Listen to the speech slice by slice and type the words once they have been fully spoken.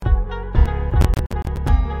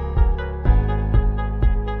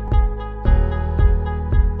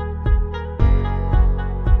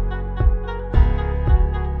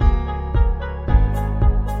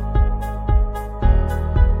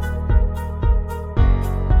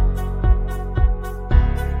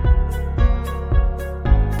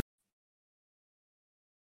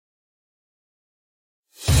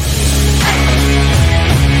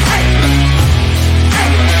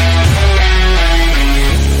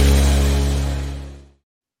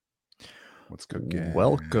What's cooking?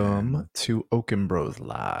 Welcome to Oaken Bros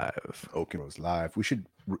Live. Oaken Bros Live. We should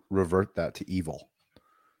revert that to evil.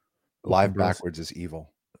 Oaken Live Bros. backwards is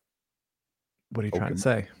evil. What are you trying to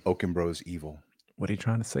say? Oaken Bros evil. What are you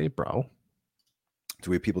trying to say, bro? Do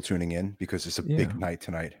we have people tuning in? Because it's a big night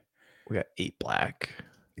tonight. We got 8 Black.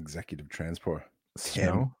 Executive transport.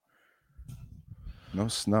 Snow? No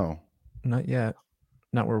snow. Not yet.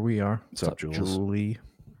 Not where we are. What's up, Jules? Julie?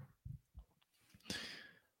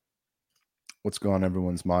 What's going on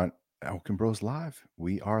everyone's mind? Oaken Bros Live.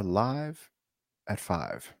 We are live at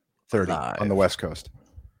 5:30 on the West Coast.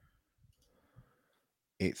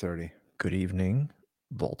 8:30. Good evening,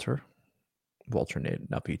 Walter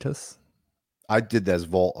Napitas. I did that as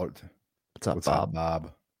Volt. What's up,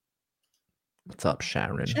 Bob? What's up,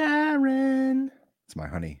 Sharon? Sharon. It's my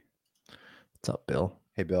honey. What's up, Bill?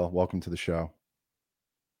 Hey, Bill. Welcome to the show.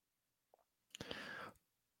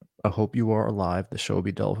 I hope you are alive. The show will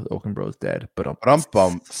be dull with Oaken Bros dead. But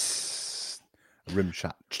bum. Rim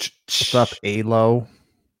shot. What's up, Alo?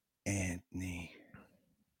 Anthony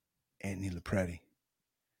Lepretti.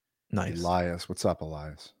 Nice. Elias. What's up,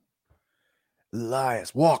 Elias?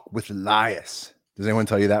 Elias. Walk with Elias. Does anyone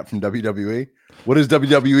tell you that from WWE? What does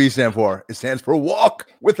WWE stand for? It stands for Walk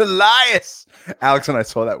with Elias. Alex and I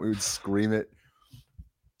saw that. We would scream it.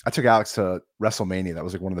 I took Alex to WrestleMania. That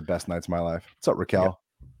was like one of the best nights of my life. What's up, Raquel? Yep.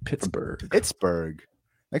 Pittsburgh.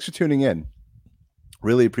 Thanks for tuning in.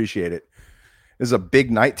 Really appreciate it. This is a big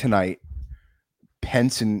night tonight.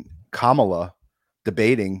 Pence and Kamala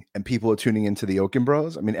debating, and people are tuning into the Oaken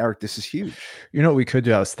Bros. I mean, Eric, this is huge. You know what we could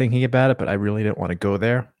do? I was thinking about it, but I really didn't want to go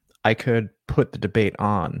there. I could put the debate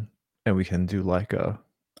on, and we can do like a...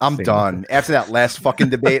 I'm done. After that last fucking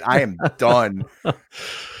debate, I am done.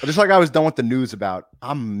 Just like I was done with the news about,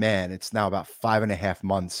 it's now about 5.5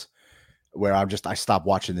 months where I stopped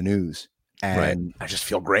watching the news, and I just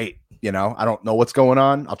feel great. You know, I don't know what's going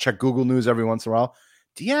on. I'll check Google News every once in a while.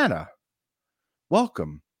 Deanna,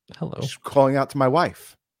 welcome. Hello. Just calling out to my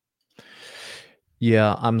wife.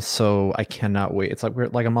 Yeah, I cannot wait. It's like we're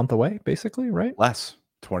like a month away, basically, right? Less.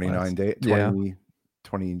 29 days.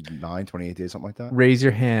 29, 28 days, something like that. Raise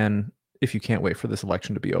your hand if you can't wait for this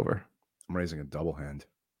election to be over. I'm raising a double hand.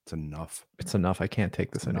 It's enough. It's enough. I can't take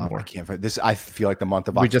this anymore. I can't fight this. I feel like the month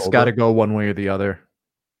of October. We just got to go one way or the other.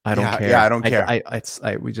 I don't care. Yeah, I don't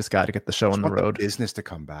care. We just got to get the show on the road. Business to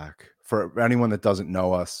come back. For anyone that doesn't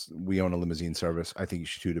know us, we own a limousine service. I think you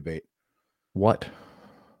should debate. What?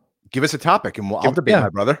 Give us a topic, and I'll debate, my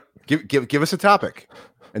brother. Give us a topic,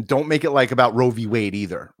 and don't make it like about Roe v. Wade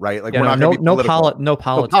either, right? Like we're not going to be political. No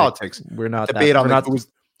politics. We're not debate on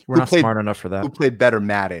we're not smart enough for that. Who played better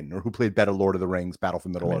Madden, or who played better Lord of the Rings, Battle for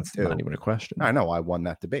Middle Earth 2? Not even a question. I know. I won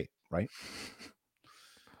that debate, right?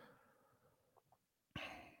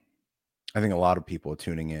 I think a lot of people are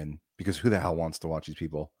tuning in because who the hell wants to watch these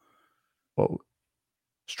people? Well,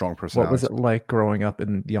 strong personality. What was it like growing up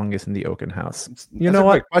in youngest in the Oaken house? You know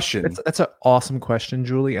what? Question. That's an awesome question,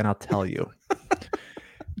 Julie, and I'll tell you.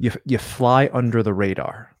 you fly under the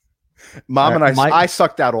radar. Mom and I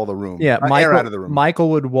sucked out all the room. Yeah, air out of the room. Michael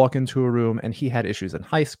would walk into a room and he had issues in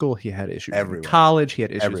high school. He had issues in college. He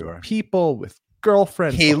had issues with people, with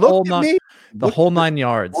girlfriends. He looked at me. The whole 9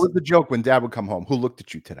 yards. What was the joke when Dad would come home? Who looked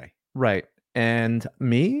at you today? Right. And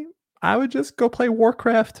me, I would just go play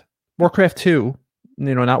Warcraft 2,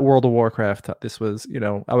 not World of Warcraft. This was,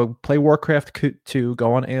 I would play Warcraft 2,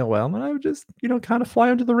 go on AOL, and I would just, kind of fly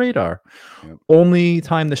under the radar. Yep. Only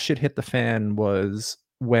time the shit hit the fan was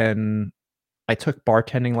when I took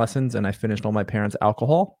bartending lessons and I finished all my parents'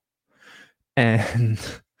 alcohol. And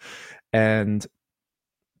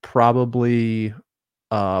probably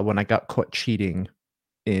when I got caught cheating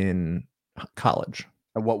in college.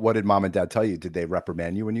 And what did Mom and Dad tell you? Did they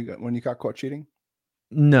reprimand you when you got caught cheating?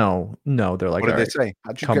 No. They're like, what did they say?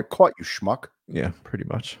 How'd you get caught, you schmuck? Yeah, pretty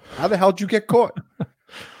much. How the hell did you get caught?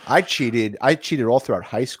 I cheated all throughout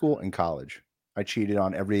high school and college. I cheated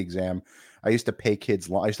on every exam. I used to pay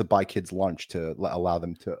kids. I used to buy kids lunch to allow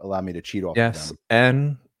me to cheat off. Yes, them.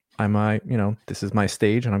 And I might, this is my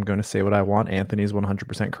stage, and I'm going to say what I want. Anthony's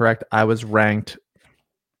 100% correct. I was ranked.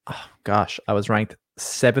 Oh, gosh, I was ranked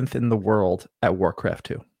 7th in the world at Warcraft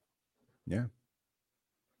 2. Yeah.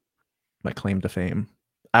 My claim to fame.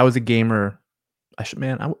 I was a gamer.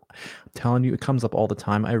 I'm telling you, it comes up all the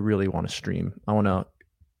time. I really want to stream. I want to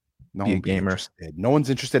be a gamer. No one's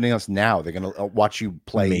interested in us now. They're going to watch you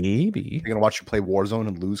play. Maybe. They're going to watch you play Warzone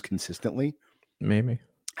and lose consistently. Maybe.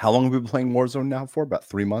 How long have we been playing Warzone now for? About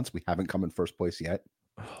 3 months. We haven't come in first place yet.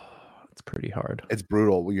 It's pretty hard. It's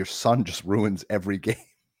brutal. Well, your son just ruins every game.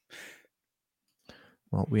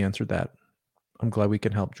 Well, we answered that. I'm glad we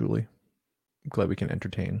can help, Julie. I'm glad we can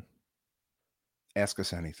entertain. Ask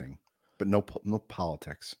us anything, but no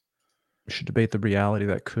politics. We should debate the reality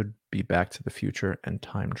that could be Back to the Future and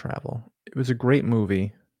time travel. It was a great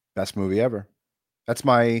movie. Best movie ever. That's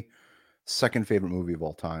my second favorite movie of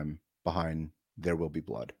all time, behind There Will Be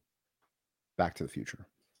Blood. Back to the Future.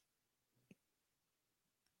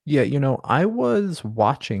 Yeah, I was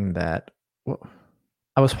watching that.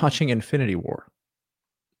 I was watching Infinity War.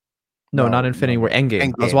 No, not Infinity War.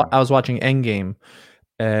 Endgame. I was watching Endgame,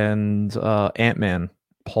 and Ant-Man.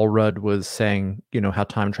 Paul Rudd was saying, how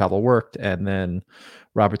time travel worked, and then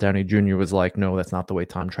Robert Downey Jr. was like, "No, that's not the way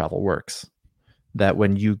time travel works. That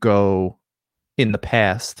when you go in the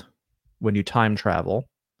past, when you time travel,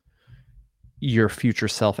 your future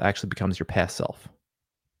self actually becomes your past self."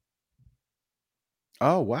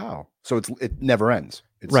 Oh wow! So it never ends.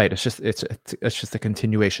 Right. It's just a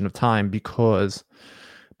continuation of time, because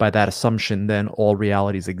by that assumption, then all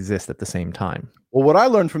realities exist at the same time. Well, what I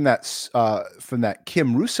learned from that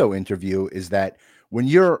Kim Russo interview is that when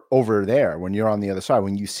you're over there, when you're on the other side,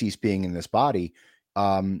 when you cease being in this body,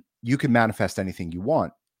 you can manifest anything you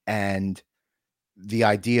want. And the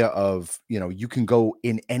idea of, you can go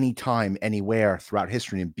in any time, anywhere throughout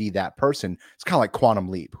history and be that person. It's kind of like Quantum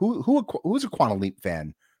Leap. Who's a Quantum Leap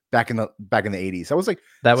fan back in the 80s?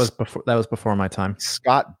 That was before my time.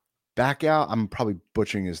 Scott Bakula. I'm probably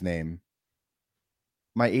butchering his name.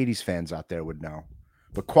 My 80s fans out there would know.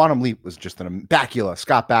 But Quantum Leap was just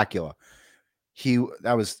Scott Bakula.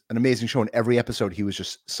 That was an amazing show. In every episode, he was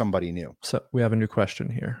just somebody new. So we have a new question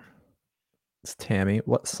here. It's Tammy.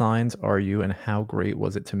 What signs are you, and how great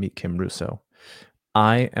was it to meet Kim Russo?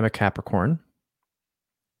 I am a Capricorn.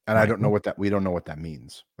 And I don't know we don't know what that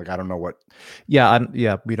means. Like, I don't know what. Yeah.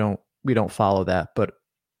 We don't follow that, but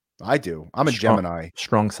I do. I'm a Gemini.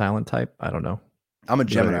 Strong silent type. I don't know. I'm a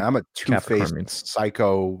Gemini. I'm a two-faced,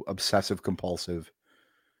 psycho, obsessive, compulsive.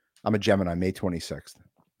 I'm a Gemini, May 26th.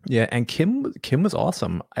 Yeah, and Kim was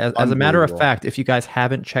awesome. As a matter of fact, if you guys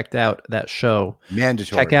haven't checked out that show,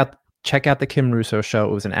 mandatory. Check out the Kim Russo show.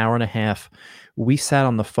 It was an hour and a half. We sat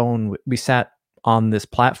on the phone. We sat on this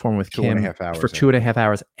platform with Kim for 2.5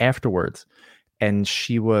 hours afterwards, and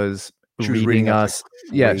she was reading us.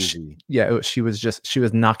 Yeah, she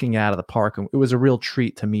was knocking it out of the park, and it was a real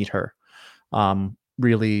treat to meet her.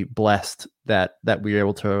 Really blessed that we were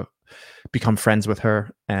able to become friends with her,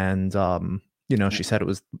 and she said it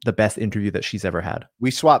was the best interview that she's ever had. We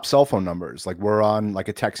swapped cell phone numbers. Like, we're on like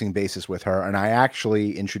a texting basis with her, and I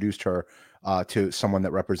actually introduced her to someone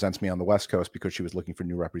that represents me on the West Coast because she was looking for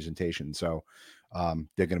new representation. So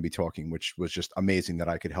they're going to be talking, which was just amazing that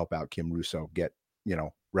I could help out Kim Russo get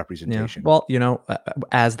representation. Yeah. Well,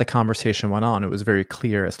 as the conversation went on, it was very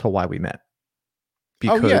clear as to why we met.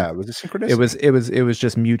 Because it was a synchronicity. It was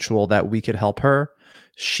just mutual that we could help her,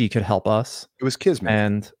 she could help us. It was kismet.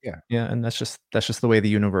 And and that's just the way the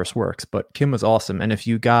universe works. But Kim was awesome. And if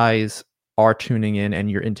you guys are tuning in and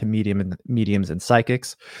you're into mediums and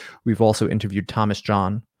psychics, we've also interviewed Thomas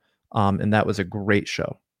John, and that was a great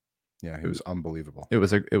show. Yeah, he was unbelievable. It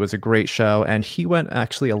was a great show, and he went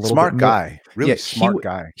actually a little smart bit guy, really smart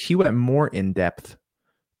guy. He went more in depth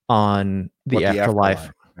on the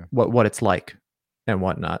afterlife, what it's like and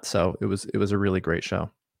whatnot. So it was a really great show.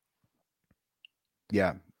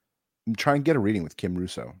 Yeah, try and get a reading with Kim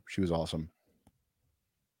Russo. She was awesome.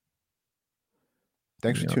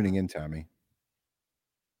 Thanks for tuning in, Tammy.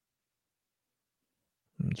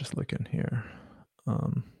 I'm just looking here.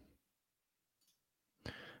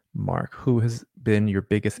 Mark, who has been your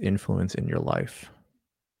biggest influence in your life?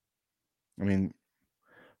 I mean,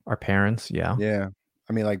 our parents. Yeah. Yeah.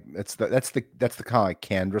 I mean, like, that's the kind of like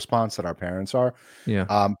canned response that our parents are. Yeah.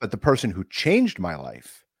 But the person who changed my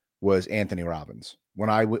life was Anthony Robbins. When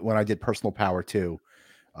I did Personal Power 2,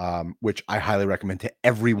 which I highly recommend to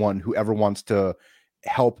everyone who ever wants to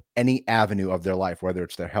help any avenue of their life, whether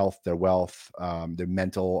it's their health, their wealth, their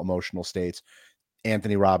mental, emotional states.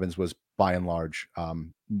 Anthony Robbins was, by and large,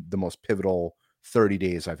 the most pivotal 30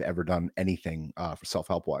 days I've ever done anything for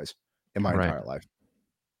self-help wise in my entire life.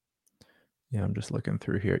 Yeah, I'm just looking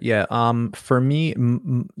through here. Yeah, for me,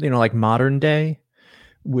 like modern day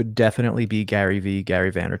would definitely be Gary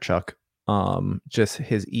Vaynerchuk. Just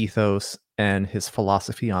his ethos and his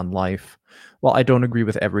philosophy on life. Well, I don't agree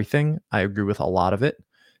with everything. I agree with a lot of it.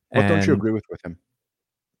 What don't you agree with him?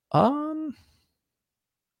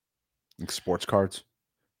 Like sports cards.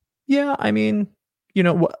 Yeah, I mean,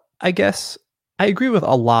 I guess I agree with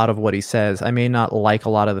a lot of what he says. I may not like a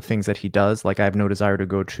lot of the things that he does. Like, I have no desire to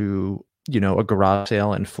go to, a garage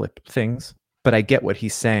sale and flip things, but I get what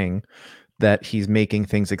he's saying, that he's making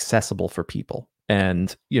things accessible for people.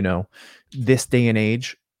 And, this day and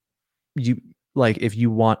age, if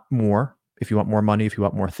you want more, if you want more money, if you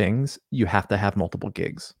want more things, you have to have multiple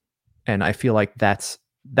gigs. And I feel like that's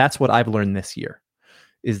what I've learned this year,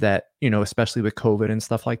 is that, especially with COVID and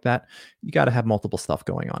stuff like that, you got to have multiple stuff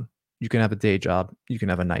going on. You can have a day job, you can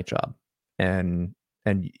have a night job, and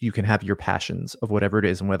you can have your passions of whatever it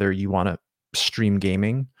is, and whether you want to stream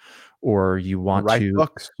gaming, or you want to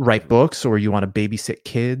write books, or you want to babysit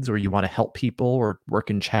kids, or you want to help people, or work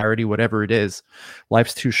in charity, whatever it is.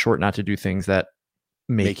 Life's too short not to do things that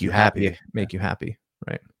make you happy. Make you happy,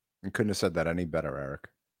 right? You couldn't have said that any better, Eric.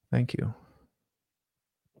 Thank you.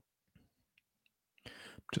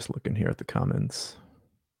 Just looking here at the comments.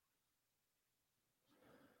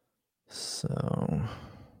 So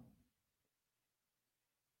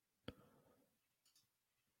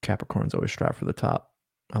Capricorns always strive for the top.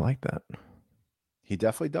 I like that. He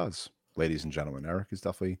definitely does, ladies and gentlemen. Eric is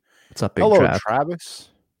definitely. What's up, big Hello, Trav? Travis.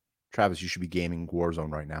 Travis, you should be gaming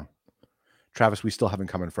Warzone right now. Travis, we still haven't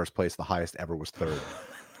come in first place. The highest ever was third.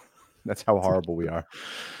 That's how horrible we are.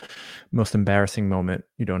 Most embarrassing moment.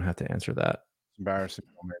 You don't have to answer that. Embarrassing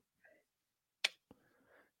moment.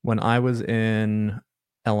 When I was in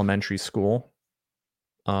elementary school,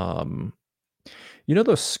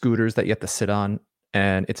 those scooters that you have to sit on,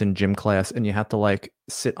 and it's in gym class, and you have to like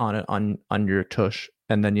sit on it on your tush,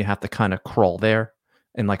 and then you have to kind of crawl there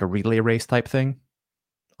in like a relay race type thing.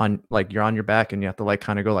 On like you're on your back and you have to like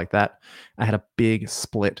kind of go like that. I had a big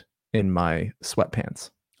split in my sweatpants.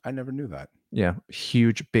 I never knew that. Yeah,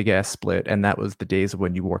 huge big ass split, and that was the days of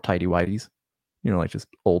when you wore tighty whities. Like just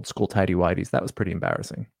old school tighty whities. That was pretty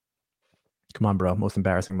embarrassing. Come on, bro. Most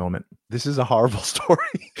embarrassing moment. This is a horrible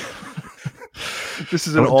story. This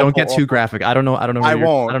is don't get too graphic. I don't know. I don't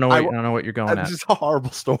know what you're going at. This is a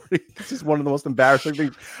horrible story. This is one of the most embarrassing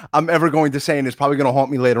things I'm ever going to say, and it's probably going to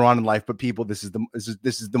haunt me later on in life. But people, this is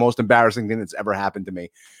the most embarrassing thing that's ever happened to me.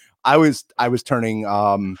 I was turning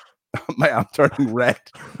I'm turning red.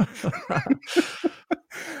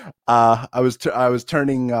 I was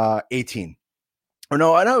turning 18. Or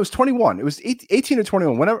no, I know it was 21. It was 18 or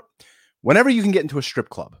 21. Whenever you can get into a strip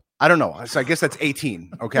club. I don't know. So I guess that's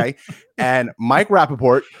 18. Okay. And Mike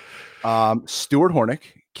Rappaport, Stuart Hornick,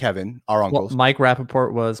 Kevin, our uncles. Well, Mike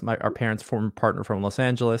Rappaport was our parents' former partner from Los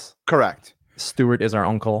Angeles. Correct. Stuart is our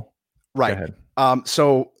uncle. Right. Go ahead.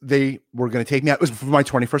 So they were going to take me out. It was for my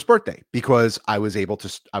 21st birthday because I was able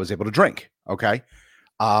to drink. Okay.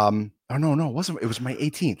 Oh no, it wasn't. It was my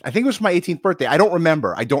 18th. I think it was my 18th birthday. I don't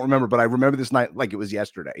remember, but I remember this night like it was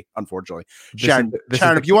yesterday, unfortunately. Sharon,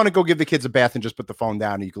 if you want to go give the kids a bath and just put the phone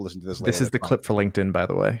down and you can listen to this later. This is the clip for LinkedIn, by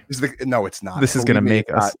the way. No, it's not. This is going to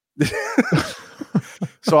make us.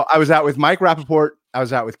 So I was out with Mike Rappaport. I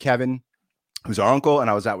was out with Kevin, who's our uncle, and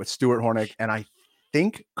I was out with Stuart Hornick, and I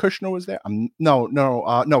think Kushner was there. No,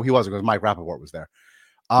 he wasn't, because Mike Rappaport was there.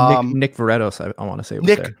 Nick Veretos, I want to say, was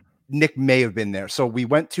there. Nick may have been there. So we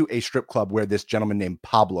went to a strip club where this gentleman named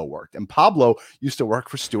Pablo worked. And Pablo used to work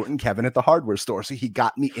for Stuart and Kevin at the hardware store. So he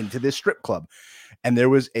got me into this strip club. And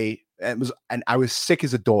I was sick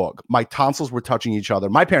as a dog. My tonsils were touching each other.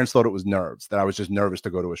 My parents thought it was nerves, that I was just nervous to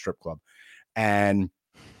go to a strip club. And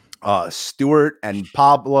Stuart and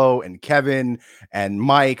Pablo and Kevin and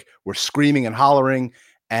Mike were screaming and hollering.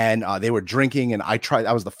 And they were drinking, and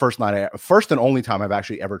that was the first and only time I've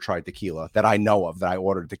actually ever tried tequila that I know of, that I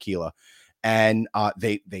ordered tequila. And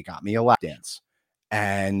they got me a lap dance.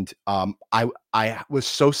 And I was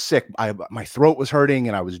so sick. My throat was hurting,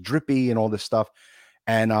 and I was drippy and all this stuff.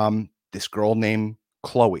 And this girl named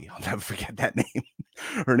Chloe, I'll never forget that name.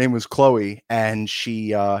 Her name was Chloe, and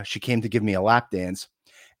she came to give me a lap dance.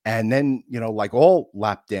 And then, like all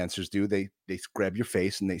lap dancers do, they grab your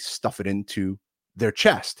face and they stuff it into their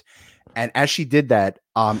chest. And as she did that,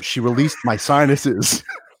 she released my sinuses,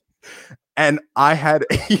 and I had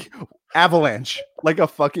a avalanche, like a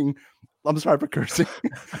fucking, I'm sorry for cursing,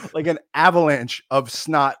 like an avalanche of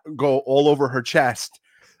snot go all over her chest.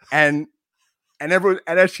 And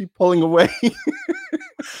as she's pulling away,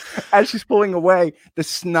 the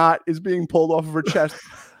snot is being pulled off of her chest.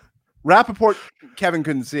 Rappaport, Kevin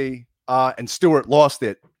couldn't see, and Stuart lost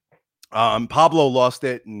it. Pablo lost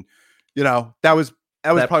it, and that was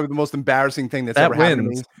probably the most embarrassing thing that's ever happened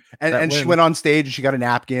to me. And she went on stage and she got a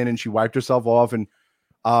napkin and she wiped herself off. And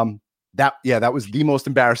that was the most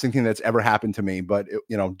embarrassing thing that's ever happened to me. But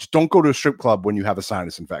just don't go to a strip club when you have a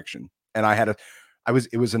sinus infection. And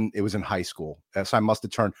it was in high school. So I must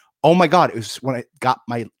have turned. Oh my God! It was when I got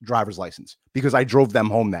my driver's license, because I drove them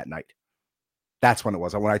home that night. That's when it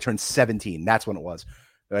was. When I turned 17, that's when it was.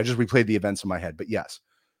 I just replayed the events in my head. But yes.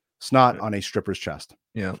 Snot on a stripper's chest.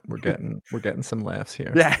 Yeah, we're getting some laughs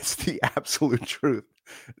here. That's the absolute truth.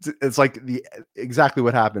 It's like exactly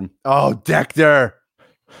what happened. Oh, Dector.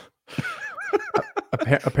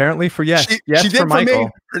 Apparently for yes. She yes did for Michael.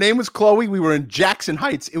 me. Her name was Chloe. We were in Jackson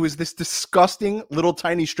Heights. It was this disgusting little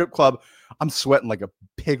tiny strip club. I'm sweating like a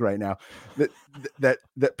pig right now.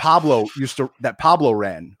 That Pablo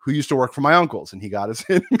ran, who used to work for my uncles, and he got us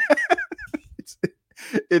in.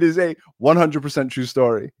 It is a 100% true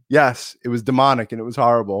story. Yes, it was demonic and it was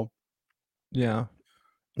horrible. Yeah.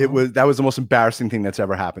 That was the most embarrassing thing that's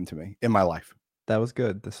ever happened to me in my life. That was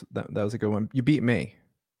good. That was a good one. You beat me.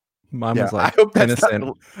 Mine was I like hope that's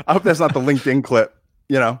innocent. I hope that's not the LinkedIn clip,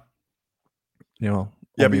 Yeah,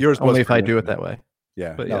 but yours was only if I pretty do it that way.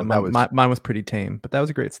 Yeah. But no, yeah, mine was pretty tame. But that was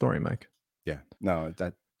a great story, Mike. Yeah. No,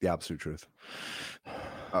 that's the absolute truth.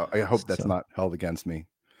 I hope that's not held against me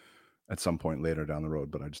at some point later down the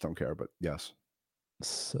road, but I just don't care. But yes.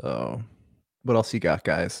 So what else you got,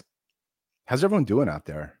 guys? How's everyone doing out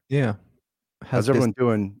there? Yeah. How's everyone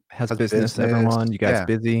doing? How's business, everyone? You guys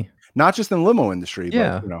busy? Not just in the limo industry,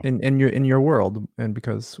 yeah, but in your world. And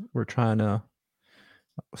because we're trying to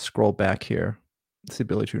scroll back here, it's the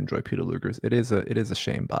ability to enjoy Peter Luger's. It is a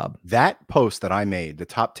shame, Bob. That post that I made, the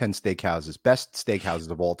top 10 steakhouses, best steakhouses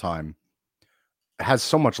of all time, has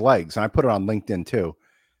so much legs, and I put it on LinkedIn too.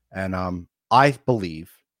 And I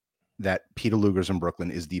believe that Peter Luger's in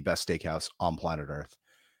Brooklyn is the best steakhouse on planet Earth.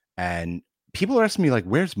 And people are asking me like,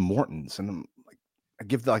 "Where's Morton's?" And I'm like, I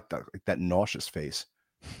give that nauseous face.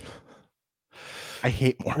 I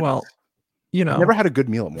hate Morton's. Well, I've never had a good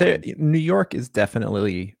meal at Morton's. New York is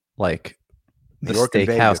definitely like the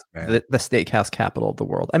steakhouse, the steakhouse capital of the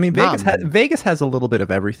world. I mean, Vegas has a little bit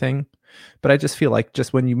of everything, but I just feel like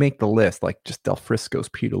just when you make the list, like just Del Frisco's,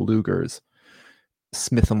 Peter Luger's,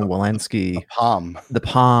 Smith and Wollensky, the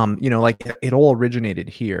Palm, like it all originated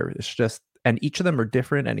here. It's just, and each of them are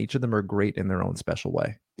different, and each of them are great in their own special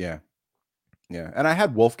way. Yeah. Yeah. And I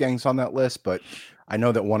had Wolfgang's on that list, but I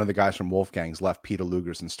know that one of the guys from Wolfgang's left Peter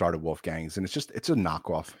Luger's and started Wolfgang's, and it's a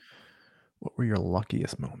knockoff. What were your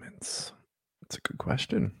luckiest moments? That's a good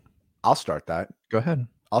question. I'll start that. Go ahead.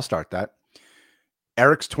 I'll start that.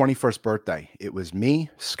 Eric's 21st birthday. It was me,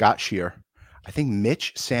 Scott Shear. I think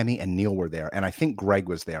Mitch, Sammy, and Neil were there. And I think Greg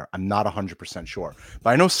was there. I'm not 100% sure.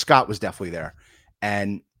 But I know Scott was definitely there.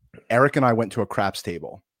 And Eric and I went to a craps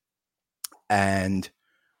table. And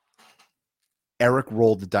Eric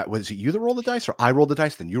rolled the dice. Was it you that rolled the dice, or I rolled the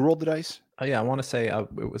dice, then you rolled the dice? Oh, yeah. I want to say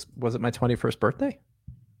was it my 21st birthday?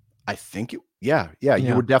 I think yeah.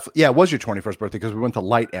 You were definitely, it was your 21st birthday, because we went to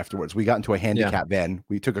Light afterwards. We got into a handicap van.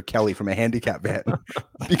 We took a Kelly from a handicap van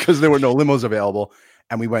because there were no limos available.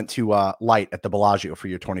 And we went to Light at the Bellagio for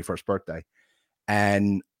your 21st birthday.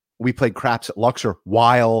 And we played craps at Luxor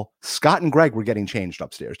while Scott and Greg were getting changed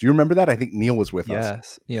upstairs. Do you remember that? I think Neil was with us.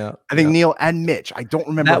 Yes. Yeah. I think Neil and Mitch. I don't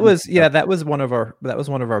remember. That was one of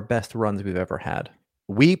our best runs we've ever had.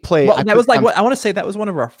 We played. Well, that was like what I want to say. That was one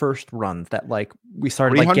of our first runs that like we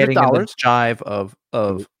started like getting in the jive of.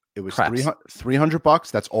 It was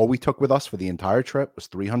 $300. That's all we took with us for the entire trip was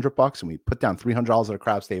 $300, and we put down $300 at a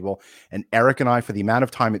craps table. And Eric and I, for the amount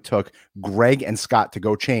of time it took Greg and Scott to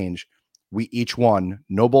go change, we each won.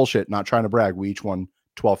 No bullshit. Not trying to brag. We each won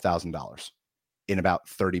 $12,000 in about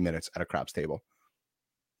 30 minutes at a craps table.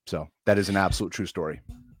 So that is an absolute true story.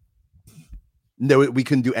 No, we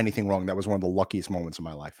couldn't do anything wrong. That was one of the luckiest moments of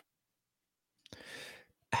my life.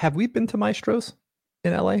 Have we been to Maestro's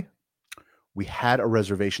in LA? We had a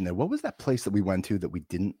reservation there. What was that place that we went to that we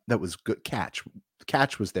didn't? That was good.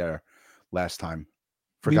 Catch was there last time.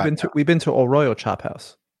 We've been to Arroyo Chop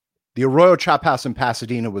House. The Arroyo Chop House in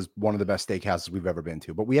Pasadena was one of the best steakhouses we've ever been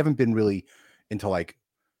to, but we haven't been really into like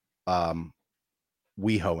WeHo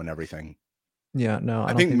and everything. Yeah, no.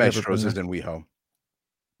 I think Maestro's is in WeHo.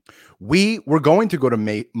 We were going to go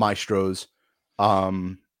to Maestro's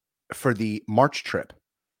for the March trip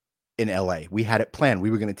in LA. We had it planned. We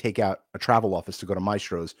were going to take out a travel office to go to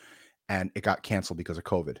Maestro's, and it got canceled because of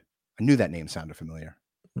COVID. I knew that name sounded familiar.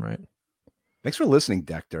 Right. Thanks for listening,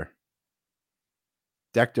 Dector.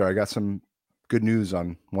 Dector, I got some good news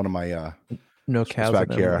on one of my no cows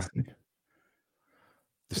back here.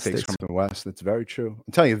 The steaks from the West. That's very true.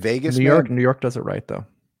 I'm telling you, Vegas, New York does it right though.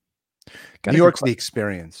 New York's the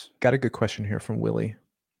experience. Got a good question here from Willie.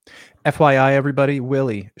 FYI, everybody,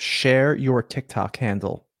 Willie, share your TikTok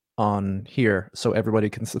handle on here so everybody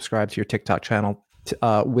can subscribe to your TikTok channel.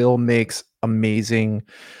 Will makes amazing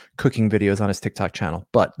cooking videos on his TikTok channel.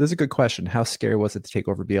 But there's a good question. How scary was it to take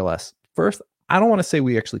over BLS? First, I don't want to say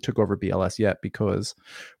we actually took over BLS yet because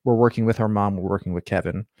we're working with our mom. We're working with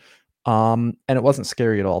Kevin. And it wasn't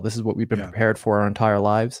scary at all. This is what we've been prepared for our entire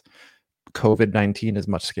lives. COVID-19 is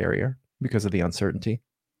much scarier because of the uncertainty.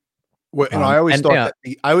 Well, and I always and thought yeah,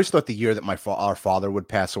 that I always thought the year that our father would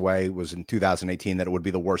pass away was in 2018, that it would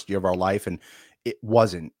be the worst year of our life, and it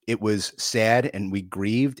wasn't. It was sad, and we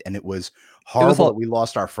grieved, and it was it was horrible that we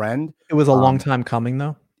lost our friend. a long Um, time coming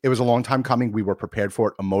though. it was a long time coming. We were prepared for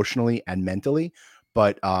it emotionally and mentally,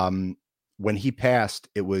 but when he passed,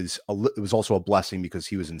 it was also a blessing because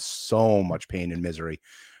he was in so much pain and misery.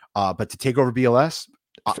 But to take over BLS,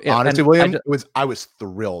 Yeah, honestly, and William, I was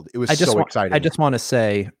thrilled. It was so exciting. I just want to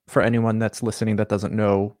say, for anyone that's listening that doesn't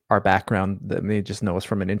know our background, that may just know us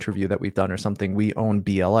from an interview that we've done or something, we own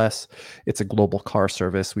BLS. It's a global car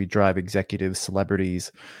service. We drive executives,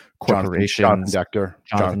 celebrities, corporations. Jonathan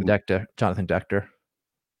Dechter.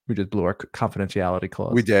 We just blew our confidentiality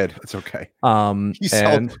clause. We did. It's okay. You and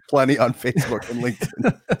sold plenty on Facebook and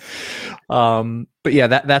LinkedIn. But yeah,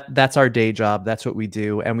 that's our day job. That's what we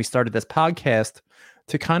do. And we started this podcast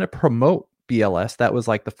to kind of promote BLS. That was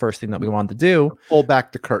like the first thing that we wanted to do. Pull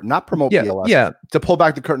back the curtain, not promote BLS. Yeah. To pull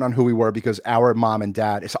back the curtain on who we were, because our mom and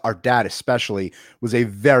dad, our dad especially, was a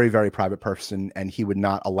very, very private person, and he would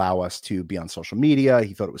not allow us to be on social media.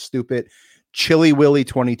 He thought it was stupid. Chili Willy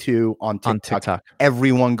 22 on TikTok.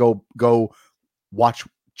 Everyone go watch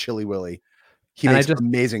Chili Willy. He makes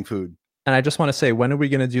amazing food. And I just want to say, when are we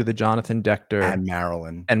going to do the Jonathan Dechter and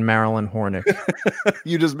Marilyn Hornick?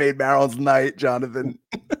 You just made Marilyn's night, Jonathan.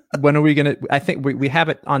 When are we going to? I think we have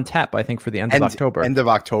it on tap. I think for the end of October. End of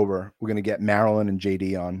October, we're going to get Marilyn and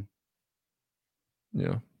JD on.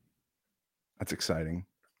 Yeah, that's exciting.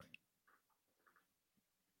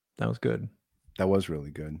 That was good. That was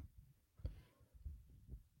really good.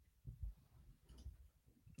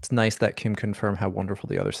 It's nice that Kim confirmed how wonderful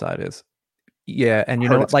the other side is. Yeah, and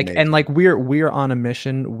we're on a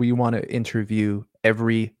mission. We want to interview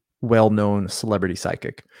every well-known celebrity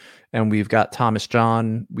psychic, and we've got Thomas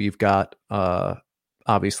John. We've got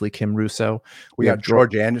obviously Kim Russo. We have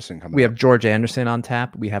George Anderson coming. We have George Anderson on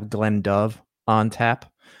tap. We have Glenn Dove on tap.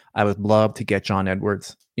 I would love to get John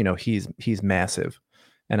Edwards. He's massive,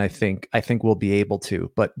 and I think we'll be able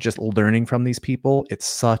to. But just learning from these people, it's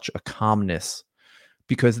such a calmness,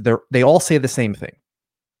 because they all say the same thing,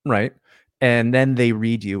 right? And then they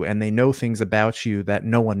read you and they know things about you that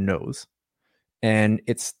no one knows. And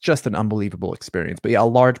it's just an unbelievable experience. But yeah, a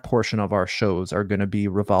large portion of our shows are going to be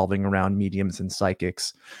revolving around mediums and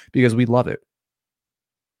psychics because we love it.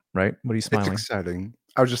 Right? What are you smiling? It's exciting.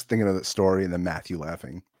 I was just thinking of that story and then Matthew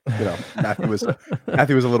laughing. Matthew was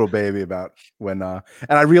a little baby about when and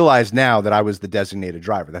I realized now that I was the designated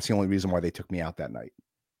driver. That's the only reason why they took me out that night.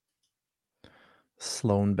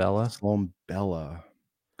 Sloan Bella.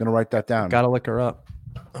 Gonna write that down. Gotta look her up.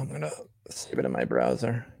 I'm gonna save it in my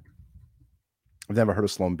browser. I've never heard of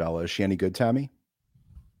Sloan Bella. Is she any good, Tammy?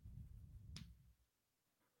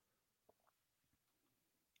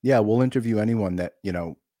 Yeah, we'll interview anyone that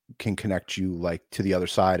can connect you to the other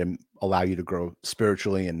side and allow you to grow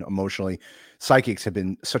spiritually and emotionally. Psychics have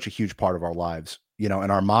been such a huge part of our lives,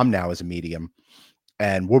 and our mom now is a medium,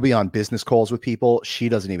 and we'll be on business calls with people. She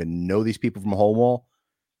doesn't even know these people from home wall.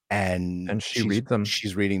 And she reads them.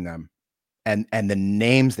 She's reading them, and the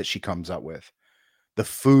names that she comes up with, the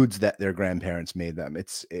foods that their grandparents made them.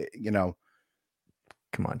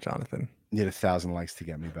 Come on, Jonathan. Need 1,000 likes to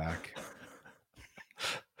get me back.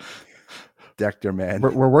 Dechter, man.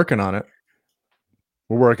 We're working on it.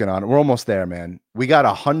 We're working on it. We're almost there, man. We got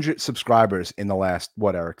 100 subscribers in the last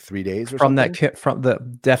Eric, 3 days or something? From the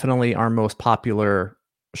definitely our most popular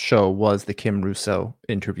show was the Kim Russo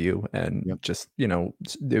interview, and just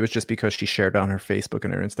it was just because she shared on her Facebook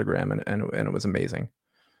and her Instagram, and it was amazing.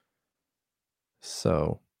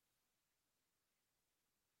 So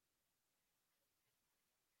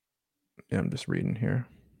yeah, I'm just reading here.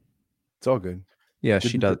 It's all good. Yeah,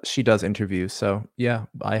 she does interviews. So yeah,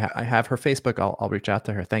 I have her Facebook. I'll reach out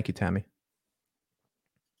to her. Thank you, Tammy.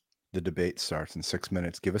 The debate starts in 6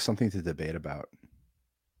 minutes. Give us something to debate about.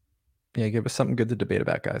 Yeah, give us something good to debate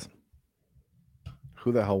about, guys.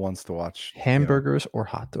 Who the hell wants to watch hamburgers or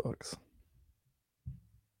hot dogs?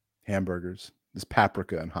 Hamburgers. There's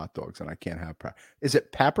paprika and hot dogs, and I can't have Is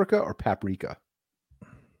it paprika or paprika?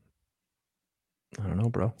 I don't know,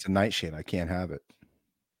 bro. It's a nightshade. I can't have it.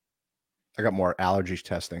 I got more allergies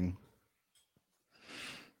testing.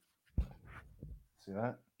 See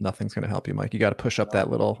that? Nothing's gonna help you, Mike. You got to push up that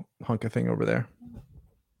little hunk of thing over there.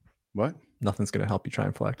 What? Nothing's gonna help you try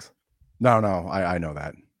and flex. No, I know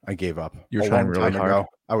that. I gave up. You're trying really hard.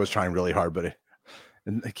 I was trying really hard, but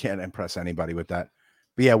I can't impress anybody with that.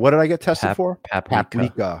 But yeah, what did I get tested for?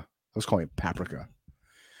 Paprika. I was calling it paprika.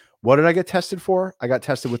 What did I get tested for? I got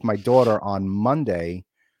tested with my daughter on Monday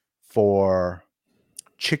for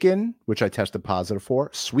chicken, which I tested positive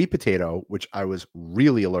for, sweet potato, which I was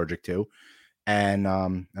really allergic to, and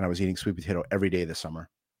I was eating sweet potato every day this summer,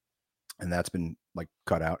 and that's been like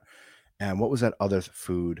cut out. And what was that other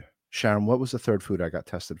food, Sharon? What was the third food I got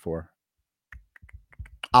tested for?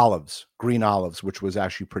 Olives, green olives, which was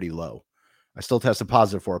actually pretty low. I still tested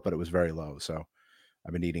positive for it, but it was very low. So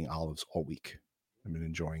I've been eating olives all week. I've been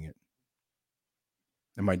enjoying it.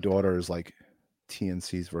 And my daughter is like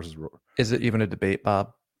TNCs versus. Is it even a debate,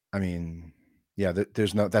 Bob? I mean, yeah,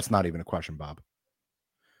 that's not even a question, Bob.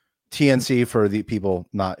 TNC, for the people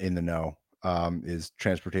not in the know, is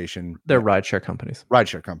transportation. They're rideshare companies.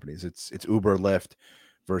 Rideshare companies. It's Uber, Lyft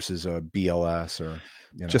versus a BLS or.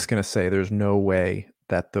 Just going to say there's no way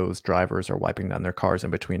that those drivers are wiping down their cars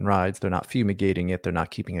in between rides. They're not fumigating it. They're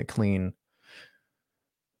not keeping it clean.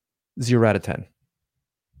 0 out of 10.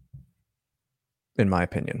 In my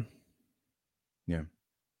opinion. Yeah,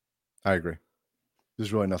 I agree.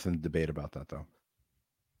 There's really nothing to debate about that, though.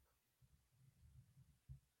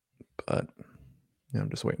 But I'm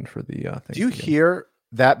just waiting for the thing. Do you hear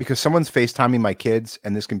that? Because someone's FaceTiming my kids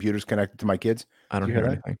and this computer's connected to my kids. I don't hear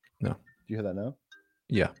anything. No. Do you hear that now?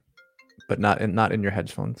 Yeah, but not in your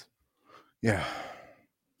headphones. Yeah,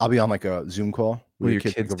 I'll be on like a Zoom call. Will your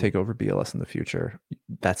kids take over BLS in the future?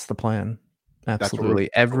 That's the plan. Absolutely.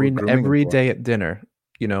 That's every day at dinner,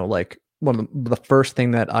 like one of the first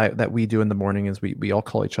thing that we do in the morning is we all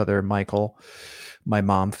call each other Michael, my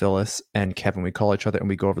mom Phyllis, and Kevin. We call each other and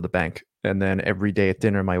we go over the bank. And then every day at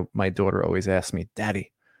dinner, my daughter always asks me,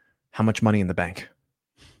 "Daddy, how much money in the bank?"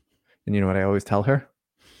 And you know what I always tell her?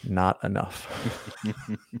 Not enough.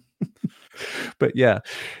 But yeah,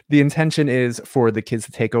 the intention is for the kids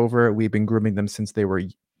to take over. We've been grooming them since they were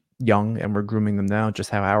young, and we're grooming them now just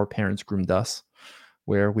how our parents groomed us,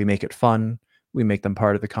 where we make it fun, we make them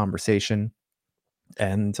part of the conversation,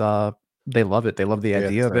 and they love it. They love the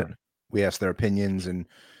idea of it. We ask their opinions, and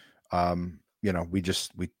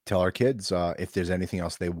we tell our kids if there's anything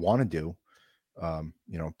else they want to do,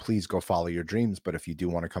 please go follow your dreams. But if you do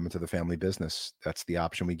want to come into the family business, that's the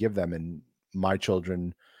option we give them. And my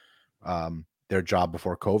children, their job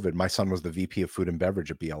before COVID, my son was the VP of food and beverage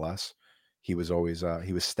at BLS. He was always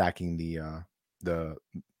he was stacking the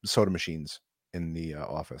soda machines in the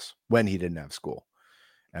office when he didn't have school,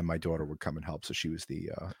 and my daughter would come and help. So she was the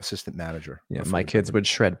assistant manager. Yeah, my kids would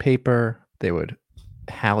shred paper.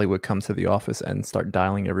 Hallie would come to the office and start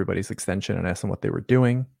dialing everybody's extension and ask them what they were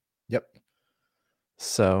doing. Yep.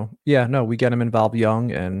 So yeah, no, we get them involved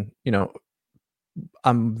young, and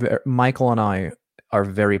Michael and I are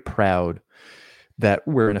very proud that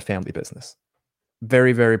we're in a family business.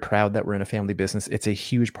 Very, very proud that we're in a family business. It's a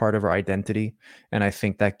huge part of our identity, and I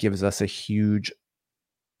think that gives us a huge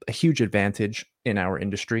advantage in our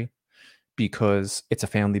industry because it's a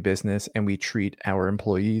family business, and we treat our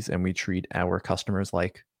employees and we treat our customers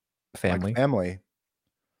like family.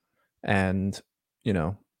 And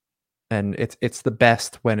and it's the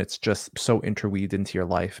best when it's just so interweaved into your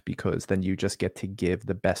life, because then you just get to give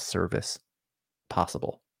the best service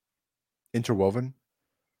possible. Interwoven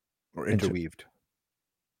or interweaved?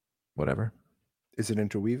 Whatever. Is it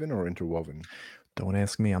interweaving or interwoven? Don't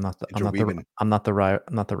ask me. I'm not the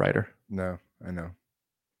writer. No, I know.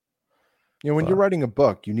 When you're writing a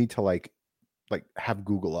book, you need to like have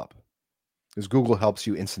Google up, because Google helps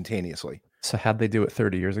you instantaneously. So how'd they do it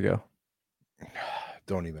 30 years ago?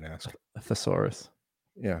 Don't even ask. A thesaurus.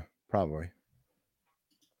 Yeah, probably.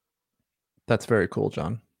 That's very cool,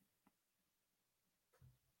 John.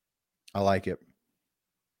 I like it.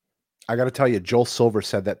 I got to tell you, Joel Silver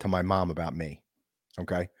said that to my mom about me.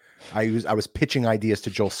 Okay. I was pitching ideas to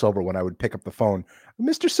Joel Silver when I would pick up the phone.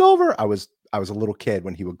 Mr. Silver. I was a little kid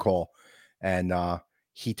when he would call, and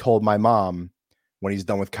he told my mom when he's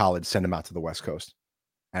done with college, send him out to the West Coast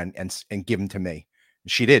and give him to me.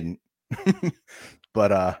 She didn't, but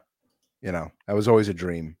that was always a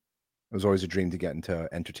dream. It was always a dream to get into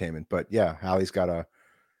entertainment. But yeah, Hallie's got a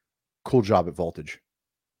cool job at Voltage.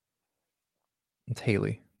 It's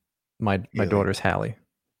Haley. My daughter's Hallie.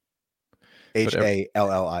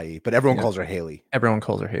 Hallie, but everyone calls her Haley. Everyone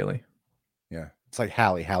calls her Haley. Yeah, it's like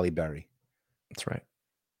Halle Berry. That's right.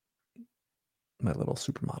 My little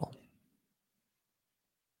supermodel.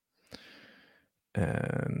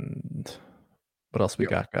 And what else we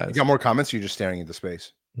got, guys? You got more comments? Or you're just staring into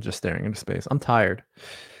space. I'm just staring into space. I'm tired.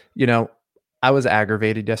 I was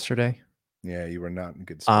aggravated yesterday. Yeah, you were not in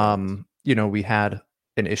good spirits. We had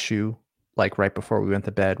an issue like right before we went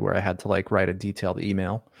to bed where I had to like write a detailed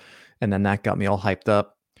email, and then that got me all hyped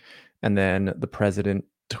up. And then the president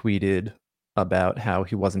tweeted about how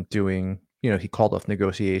he wasn't doing, he called off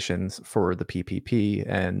negotiations for the PPP,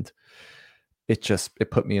 and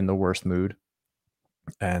it put me in the worst mood,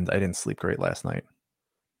 and I didn't sleep great last night.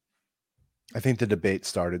 I think the debate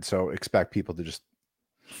started, so expect people to just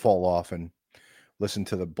fall off and listen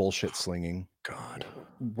to the bullshit slinging. God.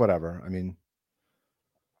 Whatever. I mean,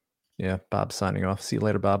 yeah, Bob's signing off. See you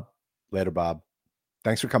later, Bob. Later, Bob.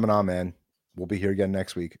 Thanks for coming on, man. We'll be here again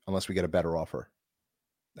next week unless we get a better offer.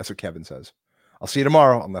 That's what Kevin says. I'll see you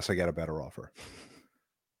tomorrow unless I get a better offer.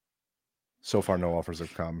 So far, no offers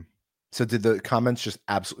have come. So did the comments just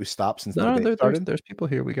absolutely stop since the debate started? There's people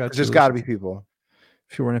here. We got. There's got to be people.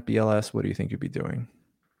 If you weren't at BLS, what do you think you'd be doing?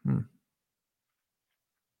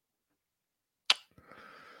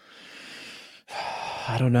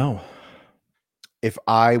 I don't know. If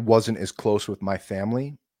I wasn't as close with my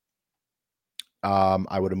family,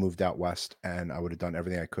 I would have moved out west and I would have done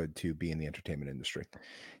everything I could to be in the entertainment industry.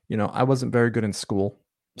 I wasn't very good in school.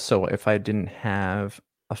 So if I didn't have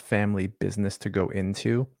a family business to go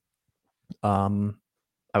into, I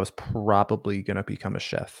was probably going to become a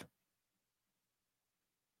chef.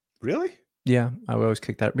 Really? Yeah, I always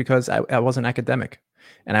kicked that because I wasn't academic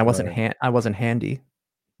and I wasn't I wasn't handy.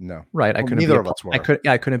 No. Right. I Well, couldn't neither of us were.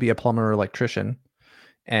 I couldn't be a plumber or electrician.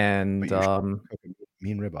 And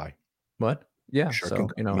mean ribeye. What? Yeah. Sure so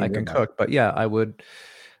can I can cook, but yeah, I would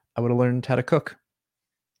have learned how to cook.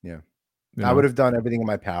 Yeah. I would have done everything in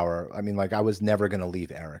my power. I mean, like, I was never going to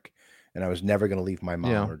leave Eric and I was never going to leave my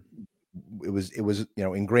mom. Yeah. It was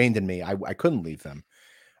ingrained in me. I couldn't leave them.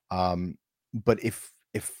 But if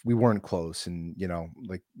we weren't close and,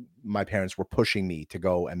 like, my parents were pushing me to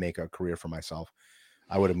go and make a career for myself,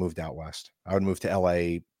 I would have moved out west. I would move to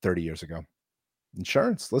LA 30 years ago.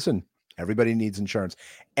 Insurance. Listen, everybody needs insurance.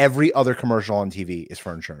 Every other commercial on TV is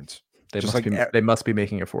for insurance. They must be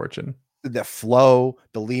making a fortune. The Flo,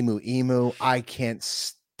 the Limu Emu. I can't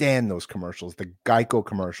stand those commercials. The Geico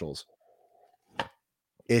commercials.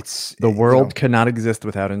 The world cannot exist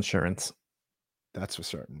without insurance. That's for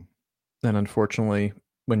certain. And unfortunately,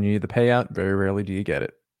 when you need the payout, very rarely do you get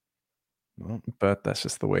it. Well, but that's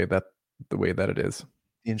just the way that it is.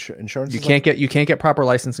 Insurance. You can't get proper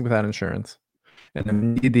licensing without insurance, and then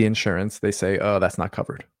when you need the insurance, they say, "Oh, that's not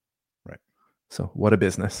covered." Right. So what a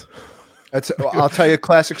business. I'll tell you a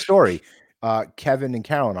classic story. Kevin and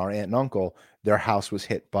Carolyn, our aunt and uncle, their house was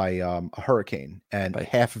hit by a hurricane, and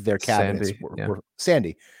half of their cabinets were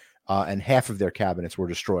Sandy, and half of their cabinets were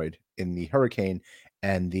destroyed in the hurricane,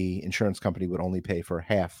 and the insurance company would only pay for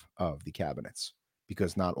half of the cabinets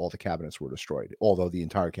because not all the cabinets were destroyed, although the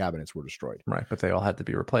entire cabinets were destroyed. Right, but they all had to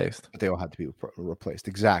be replaced. Replaced,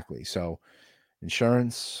 exactly. So,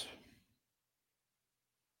 insurance.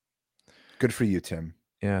 Good for you, Tim.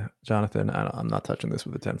 Yeah, Jonathan, I'm not touching this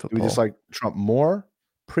with a 10-foot pole. Do we just like Trump more,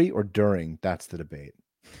 pre or during? That's the debate.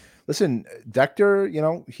 Listen, Decter,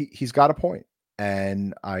 he's got a point,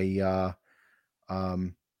 and I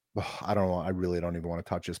don't know. I really don't even want to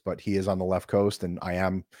touch this, but he is on the left coast, and I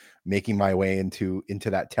am making my way into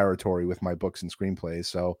that territory with my books and screenplays.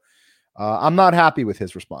 So I'm not happy with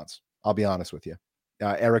his response. I'll be honest with you.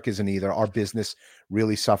 Eric isn't either. Our business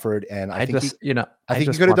really suffered, and I think he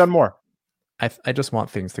could have done more. I just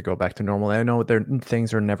want things to go back to normal. I know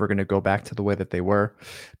things are never going to go back to the way that they were,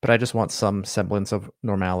 but I just want some semblance of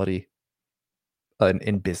normality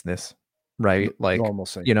in business, right? Like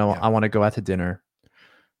normalcy. I want to go out to dinner.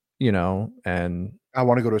 And I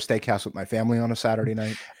want to go to a steakhouse with my family on a Saturday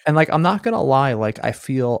night. And like, I'm not going to lie. Like I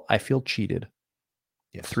feel cheated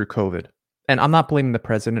through COVID, and I'm not blaming the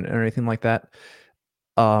president or anything like that.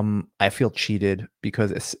 I feel cheated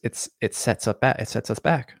because it sets us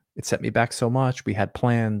back. It set me back so much. We had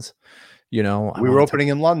plans, we were opening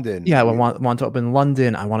in London. Yeah. I want to open in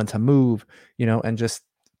London. I wanted to move, and just,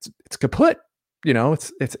 it's kaput.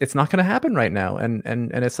 It's not going to happen right now. And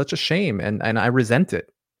it's such a shame. And I resent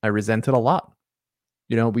it. I resent it a lot.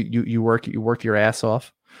 You work your ass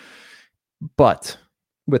off, but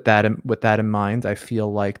with that in mind, I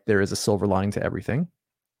feel like there is a silver lining to everything,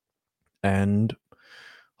 and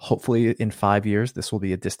hopefully in 5 years this will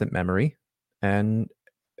be a distant memory, and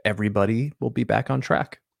everybody will be back on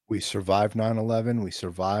track. We survived 9/11. We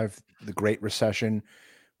survived the Great Recession.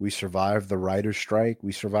 We survived the writer's strike.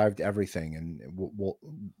 We survived everything, and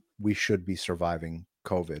we should be surviving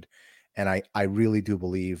COVID. And I really do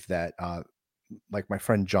believe that, like my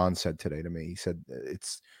friend John said today to me, he said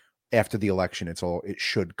it's after the election, it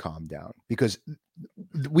should calm down, because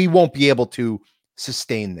we won't be able to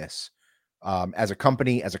sustain this as a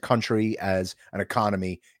company, as a country, as an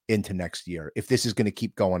economy into next year. If this is going to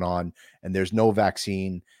keep going on and there's no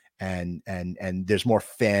vaccine and there's more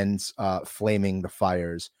fans flaming the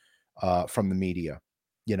fires from the media,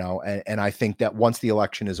 and I think that once the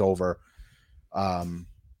election is over,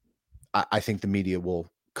 I think the media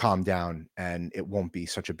will calm down and it won't be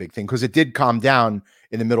such a big thing, because it did calm down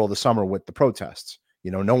in the middle of the summer with the protests.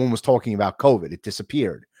 No one was talking about COVID. It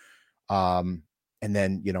disappeared. And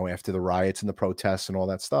then, after the riots and the protests and all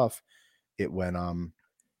that stuff, it went,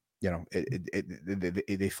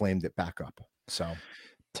 they flamed it back up. So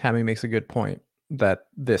Tammy makes a good point that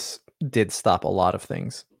this did stop a lot of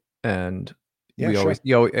things. And yeah,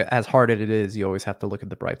 sure. As hard as it is, you always have to look at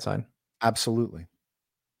the bright side. Absolutely.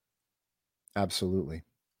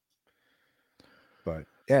 But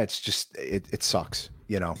yeah, it's just, it sucks,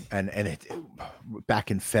 and it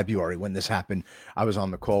back in February when this happened, I was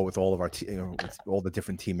on the call with all of our with all the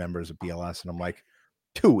different team members of BLS, and I'm like,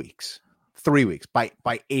 2 weeks, 3 weeks, by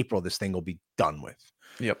April, this thing will be done with.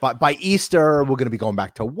 Yep. But by Easter, we're going to be going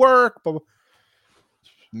back to work. But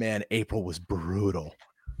man, April was brutal.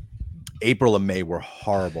 April and May were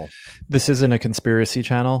horrible. This isn't a conspiracy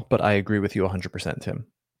channel, but I agree with you 100%, Tim.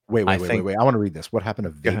 Wait. I want to read this. What happened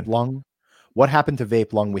to Vape Lung? What happened to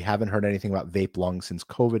Vape Lung? We haven't heard anything about Vape Lung since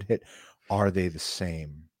COVID hit. Are they the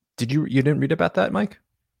same? You didn't read about that, Mike?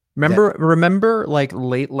 Remember like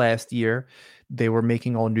late last year, they were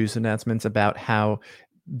making all news announcements about how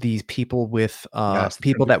these people with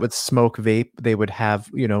people that would smoke vape, they would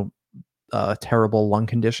have, terrible lung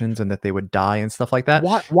conditions and that they would die and stuff like that.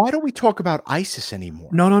 Why don't we talk about ISIS anymore?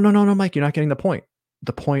 No, Mike, you're not getting the point.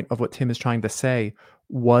 The point of what Tim is trying to say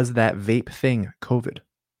was that vape thing COVID.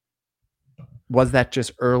 Was that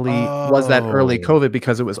just early? Was that early COVID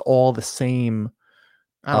because it was all the same?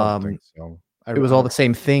 I don't think so. It was all the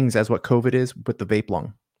same things as what COVID is with the vape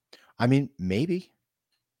lung. I mean, maybe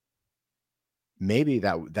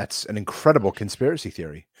that's an incredible conspiracy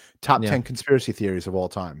theory. Top 10 conspiracy theories of all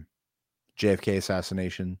time. JFK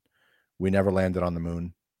assassination. We never landed on the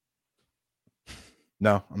moon.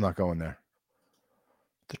 No, I'm not going there.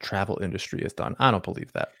 The travel industry is done. I don't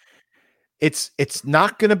believe that. It's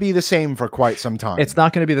not going to be the same for quite some time. It's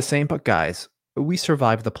not going to be the same, but guys, we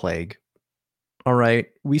survived the plague. All right.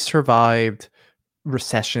 We survived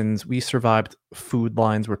recessions. We survived food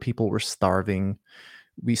lines where people were starving.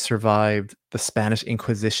 We survived the Spanish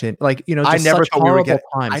Inquisition. Like, I never thought we were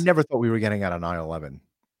getting out of 9/11.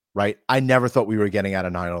 Right? I never thought we were getting out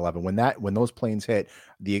of 9/11. When those planes hit,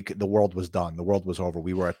 the world was done. The world was over.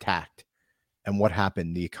 We were attacked. And what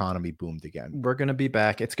happened? The economy boomed again. We're going to be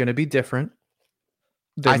back. It's going to be different.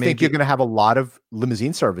 I think you're going to have a lot of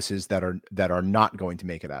limousine services that are not going to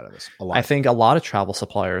make it out of this. I think a lot of travel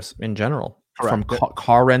suppliers in general, from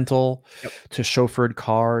car rental to chauffeured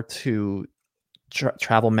car to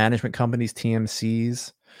travel management companies,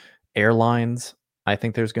 TMCs, airlines. I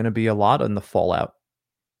think there's going to be a lot in the fallout,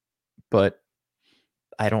 but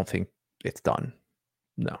I don't think it's done.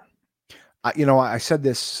 No. I said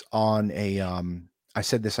this on I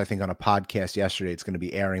think on a podcast yesterday. It's going to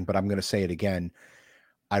be airing, but I'm going to say it again.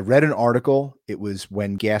 I read an article. It was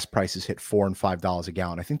when gas prices hit $4 and $5 a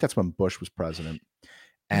gallon. I think that's when Bush was president.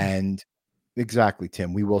 And exactly,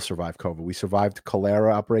 Tim, we will survive COVID. We survived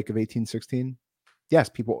cholera outbreak of 1816. Yes,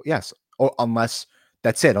 people. Yes. Unless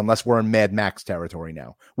that's it. Unless we're in Mad Max territory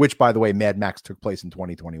now, which, by the way, Mad Max took place in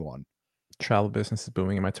 2021. Travel business is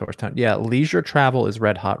booming in my tourist town. Yeah. Leisure travel is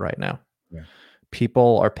red hot right now. Yeah.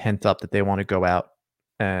 People are pent up that they want to go out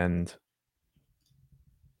and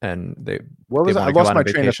I lost my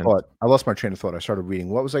train of thought. I started reading.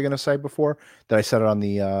 What was I going to say before that? I said it on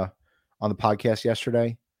the podcast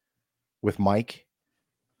yesterday with Mike.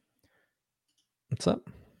 What's up?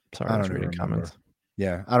 Sorry, I was reading comments.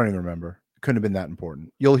 Yeah, I don't even remember. It couldn't have been that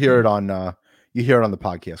important. You'll hear it on the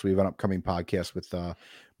podcast. We have an upcoming podcast with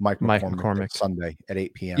Mike McCormick Sunday at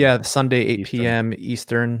 8 p.m. Yeah, Sunday 8 p.m.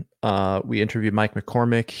 Eastern. We interviewed Mike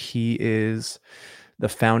McCormick. He is the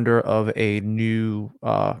founder of a new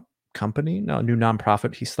new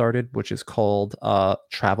nonprofit he started, which is called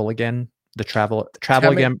Travel Again.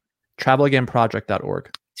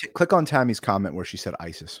 TravelAgainProject.org. Click on Tammy's comment where she said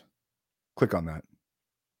ISIS. Click on that.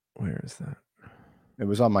 Where is that? It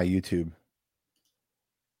was on my YouTube.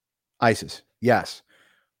 ISIS. Yes.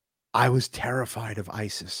 I was terrified of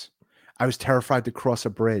ISIS. I was terrified to cross a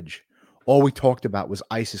bridge. All we talked about was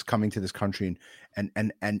ISIS coming to this country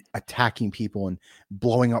and attacking people and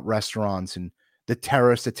blowing up restaurants, and the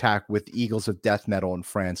terrorist attack with Eagles of Death Metal in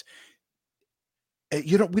France.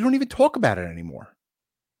 We don't even talk about it anymore.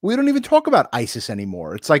 We don't even talk about ISIS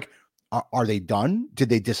anymore. It's like, are they done? Did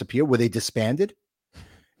they disappear? Were they disbanded?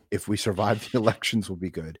 If we survive the elections, we'll be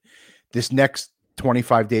good. This next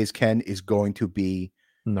 25 days, Ken, is going to be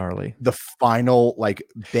gnarly. The final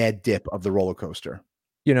bad dip of the roller coaster.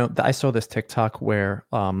 I saw this TikTok where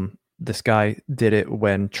this guy did it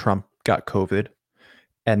when Trump got COVID,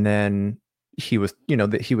 and then he was,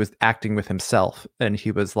 that he was acting with himself, and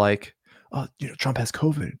he was like, "Oh, Trump has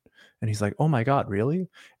COVID," and he's like, "Oh my God, really?"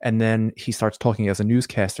 And then he starts talking as a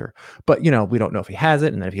newscaster, but we don't know if he has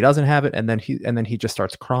it and if he doesn't have it, and then he just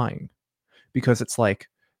starts crying because it's like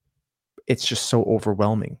it's just so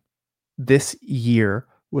overwhelming. This year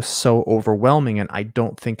was so overwhelming, and I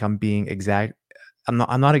don't think I'm being I'm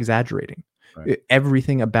not exaggerating. Right.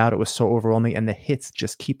 Everything about it was so overwhelming, and the hits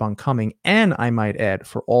just keep on coming. And I might add,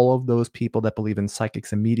 for all of those people that believe in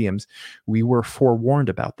psychics and mediums, we were forewarned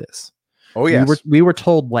about this. Oh yes, we were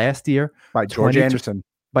told last year by George Anderson.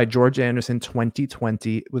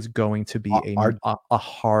 2020 was going to be a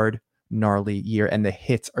hard, gnarly year, and the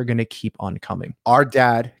hits are going to keep on coming. Our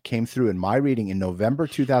dad came through in my reading in November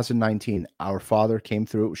 2019. Our father came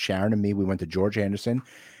through, Sharon and me. We went to George Anderson,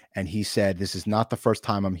 and he said, "This is not the first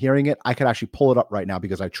time I'm hearing it." I could actually pull it up right now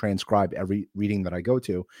because I transcribe every reading that I go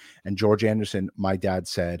to. And George Anderson, my dad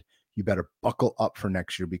said, "You better buckle up for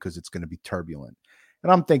next year because it's going to be turbulent."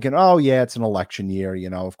 And I'm thinking, oh yeah, it's an election year.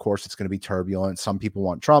 Of course it's going to be turbulent. Some people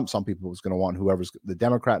want Trump. Some people was going to want whoever's the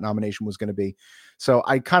Democrat nomination was going to be. So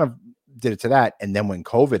I kind of did it to that. And then when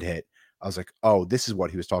COVID hit, I was like, oh, this is what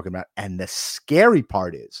he was talking about. And the scary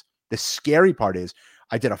part is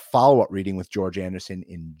I did a follow-up reading with George Anderson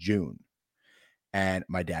in June. And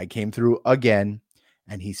my dad came through again,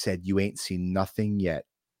 and he said, "You ain't seen nothing yet."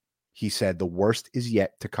 He said, "The worst is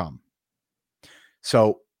yet to come."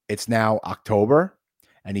 So it's now October,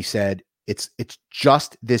 and he said, it's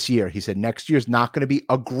just this year. He said, next year's not going to be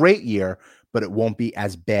a great year, but it won't be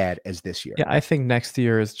as bad as this year. Yeah, I think next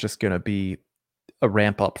year is just going to be a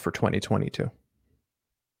ramp up for 2022.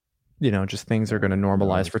 Just things are going to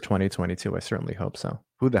normalize for 2022. I certainly hope so.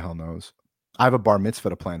 Who the hell knows? I have a bar mitzvah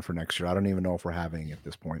to plan for next year. I don't even know if we're having it at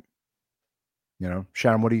this point.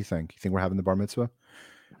 Sharon, what do you think? You think we're having the bar mitzvah?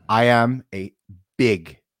 I am a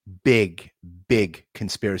big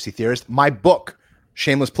conspiracy theorist. My book,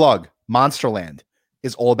 shameless plug, Monsterland,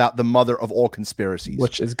 is all about the mother of all conspiracies.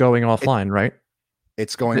 Which is going offline, right?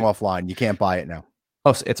 It's going offline. You can't buy it now.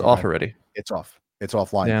 Oh, so it's off already. It's off. It's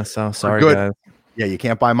offline. Yeah, so sorry, guys. Yeah, you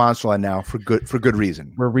can't buy Monsterland now for good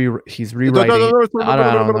reason. He's rewriting. I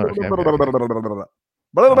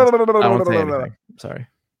won't say anything. Sorry.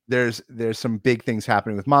 There's some big things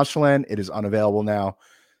happening with Monsterland. It is unavailable now.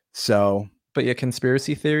 So, but yeah,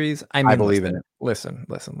 conspiracy theories. I believe in it. Listen.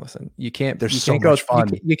 You can't. There's so much fun.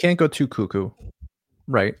 You can't go too cuckoo,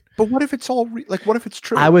 right? But what if it's all what if it's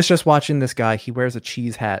true? I was just watching this guy. He wears a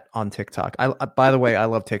cheese hat on TikTok. By the way, I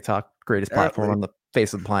love TikTok. Greatest platform on the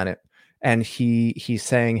face of the planet. And he's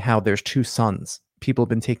saying how there's two suns. People have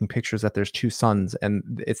been taking pictures that there's two suns,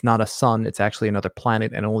 and it's not a sun. It's actually another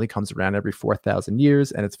planet, and it only comes around every 4,000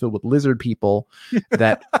 years, and it's filled with lizard people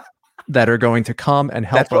that are going to come and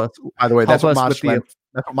help us. By the way, that's what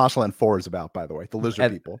Monsterland 4 is about, by the way, the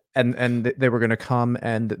lizard people. And they were going to come,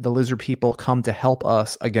 and the lizard people come to help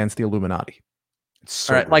us against the Illuminati. It's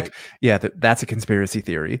so all right, great. That's a conspiracy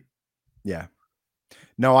theory. Yeah.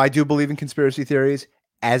 No, I do believe in conspiracy theories.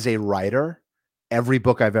 As a writer, every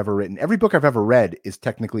book I've ever written, every book I've ever read is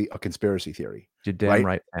technically a conspiracy theory. You're damn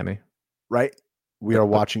right, Tammy. Right? We are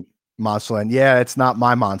watching Monsterland. Yeah, it's not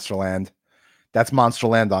my Monsterland. That's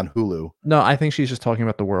Monsterland on Hulu. No, I think she's just talking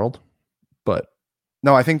about the world. But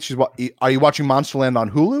no, I think are you watching Monsterland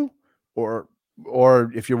on Hulu? Or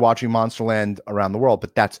if you're watching Monsterland around the world?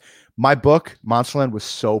 But that's my book. Monsterland was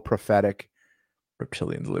so prophetic.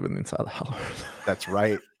 Reptilians living inside the house. That's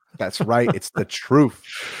right. That's right. It's the truth.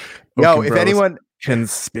 Yo, if anyone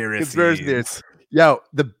conspiracies. Yo,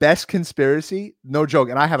 the best conspiracy, no joke.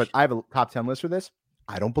 And I have a top 10 list for this.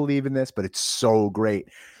 I don't believe in this, but it's so great.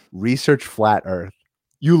 Research flat Earth.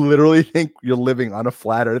 You literally think you're living on a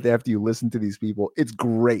flat Earth after you listen to these people. It's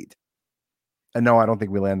great. And no, I don't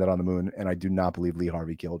think we landed on the moon. And I do not believe Lee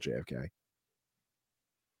Harvey killed JFK.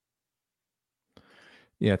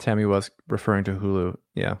 Yeah, Tammy was referring to Hulu.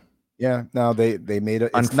 Yeah. Yeah, no, they made it.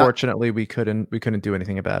 Unfortunately, we couldn't do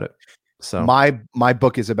anything about it. So my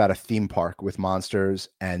book is about a theme park with monsters,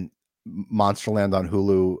 and Monsterland on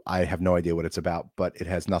Hulu. I have no idea what it's about, but it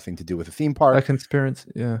has nothing to do with a theme park. A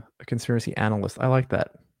conspiracy analyst. I like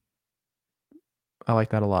that. I like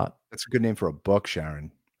that a lot. That's a good name for a book,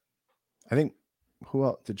 Sharon. I think. Who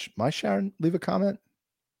else did my Sharon leave a comment?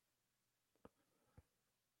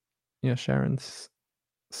 Yeah, Sharon's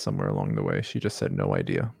somewhere along the way. She just said no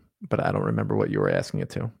idea. But I don't remember what you were asking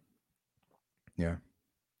it to. Yeah.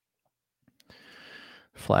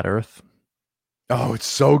 Flat Earth. Oh, it's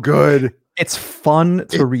so good. It's fun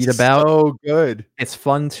to read about. So good. It's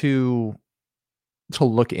fun to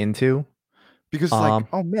look into. Because oh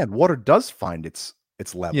man, water does find its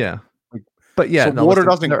level. Yeah. But yeah, So no, water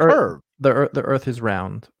listen, doesn't curve. the Earth is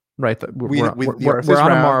round, right? The Earth We're is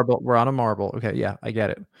on a round. marble. We're on a marble. Okay, yeah, I get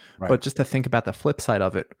it. Right. But just to think about the flip side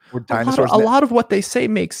of it, Were a dinosaurs lot of what they say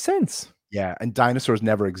makes sense. Yeah, and dinosaurs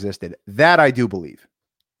never existed. That I do believe.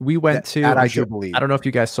 We went to. That I do believe. I don't know if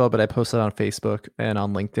you guys saw, but I posted on Facebook and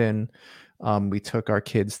on LinkedIn. We took our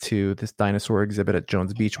kids to this dinosaur exhibit at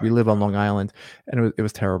Jones Beach. We live on Long Island, and it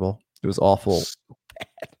was terrible. It was awful. So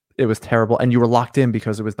bad. It was terrible, and you were locked in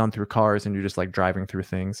because it was done through cars, and you're just like driving through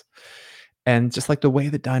things, and just like the way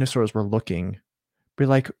the dinosaurs were looking, be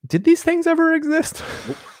like, did these things ever exist?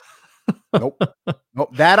 Nope.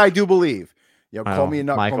 That I do believe. Call me a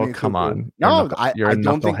nut. Michael, come on. No, you're a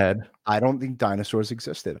knucklehead. I don't think dinosaurs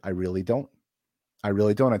existed. I really don't. I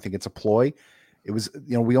think it's a ploy. It was,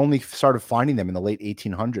 we only started finding them in the late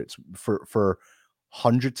 1800s. For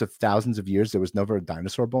hundreds of thousands of years, there was never a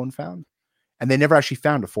dinosaur bone found. And they never actually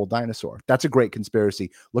found a full dinosaur. That's a great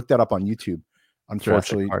conspiracy. Look that up on YouTube.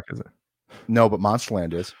 Unfortunately. Jurassic Park, is it? No, but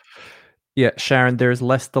Monsterland is. Yeah, Sharon, there's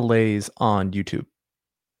less delays on YouTube.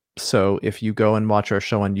 So if you go and watch our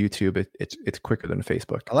show on YouTube, it's quicker than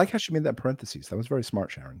Facebook. I like how she made that in parentheses. That was very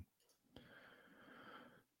smart, Sharon.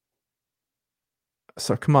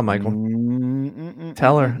 So come on, Michael.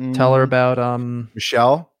 Tell her about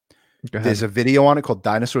Michelle. There's a video on it called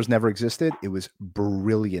 "Dinosaurs Never Existed." It was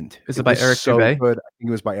brilliant. Is it by Eric Dubay? Good. I think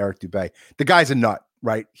it was by Eric Dubay. The guy's a nut,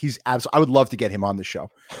 right? He's absolutely. I would love to get him on the show.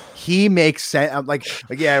 He makes sense. I'm like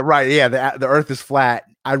yeah, right. Yeah, the Earth is flat.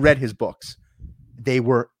 I read his books. They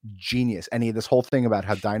were genius. And this whole thing about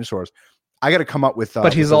how dinosaurs. I got to come up with.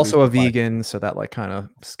 But he's also a vegan, so that like kind of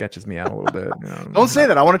sketches me out a little bit. Don't say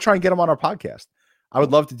that. I want to try and get him on our podcast. I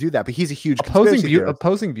would love to do that, but he's a huge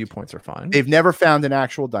opposing viewpoints are fine. They've never found an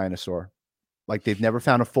actual dinosaur. Like they've never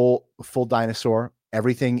found a full dinosaur.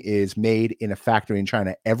 Everything is made in a factory in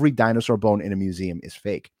China. Every dinosaur bone in a museum is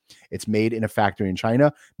fake. It's made in a factory in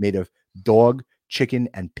China, made of dog, chicken,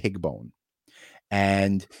 and pig bone.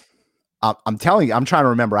 And I'm telling you, I'm trying to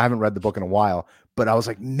remember. I haven't read the book in a while, but I was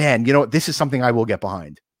like, man, this is something I will get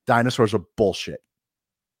behind. Dinosaurs are bullshit.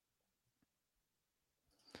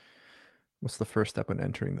 What's the first step when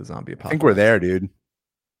entering the zombie apocalypse? I think we're there, dude.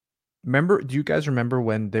 Do you guys remember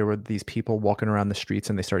when there were these people walking around the streets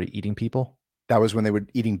and they started eating people? That was when they were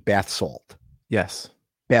eating bath salt. Yes.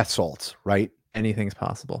 Bath salts, right? Anything's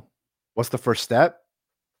possible. What's the first step?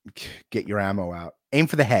 Get your ammo out. Aim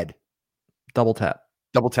for the head. Double tap.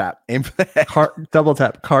 Aim for the head. Double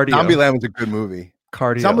tap. Cardio. Zombieland was a good movie.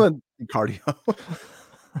 Cardio.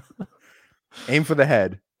 Aim for the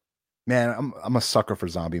head. Man, I'm a sucker for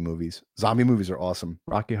zombie movies. Zombie movies are awesome.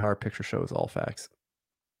 Rocky Horror Picture Show is all facts.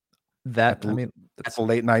 That's a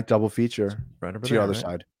late night double feature. Right over to your other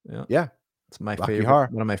side. Yeah. It's my Rocky favorite. Horror.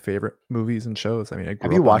 One of my favorite movies and shows. I mean,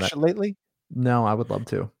 have you watched it lately? No, I would love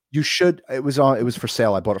to. You should. It was for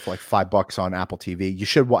sale. I bought it for like $5 on Apple TV. You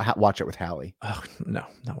should watch it with Hallie. Oh no,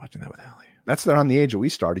 not watching that with Hallie. That's around the age that we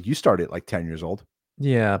started. You started like 10 years old.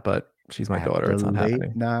 Yeah, but she's my daughter. It's not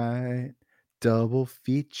happening. Night double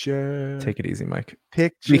feature. Take it easy, Mike.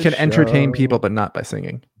 Picture we can entertain people, but not by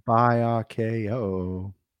singing. By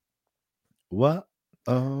RKO. What?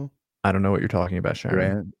 Oh, I don't know what you're talking about, Sharon.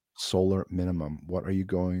 Grand solar minimum. What are you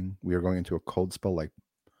going? We are going into a cold spell like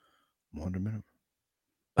 100 minutes.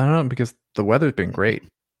 I don't know, because the weather's been great.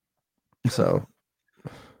 So,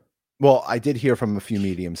 well, I did hear from a few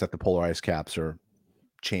mediums that the polar ice caps are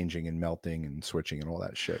changing and melting and switching and all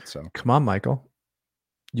that shit. So, come on, Michael.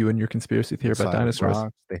 You and your conspiracy theory about dinosaurs.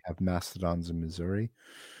 They have mastodons in Missouri.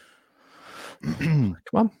 Come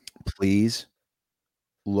on. Please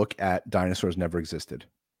look at Dinosaurs Never Existed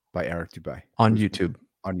by Eric Dubay. On YouTube.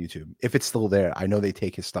 If it's still there. I know they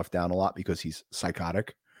take his stuff down a lot because he's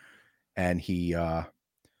psychotic. And he, I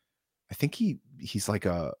think he's like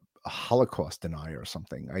a Holocaust denier or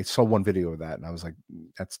something. I saw one video of that and I was like,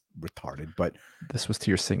 that's retarded. But this was to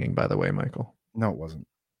your singing, by the way, Michael. No, it wasn't.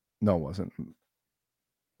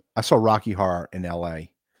 I saw Rocky Horror in LA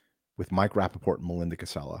with Mike Rappaport and Melinda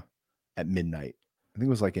Casella at midnight. I think it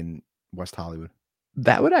was like in West Hollywood.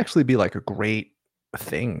 That would actually be like a great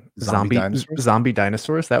thing. Zombie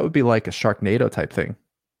dinosaurs. That would be like a Sharknado type thing.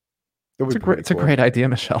 It's a great idea,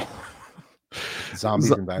 Michelle.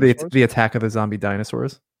 Zombies and dinosaurs? The attack of the zombie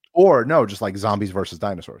dinosaurs. Or no, just like zombies versus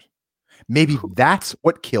dinosaurs. Maybe that's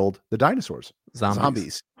what killed the dinosaurs.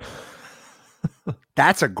 Zombies.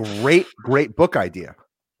 That's a great book idea.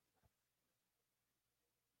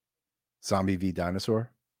 Zombie v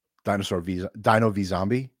dinosaur. Dino v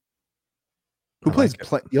zombie. Who plays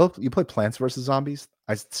you play Plants vs. Zombies?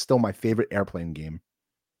 It's still my favorite airplane game.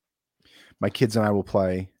 My kids and I will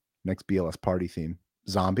play next BLS party theme.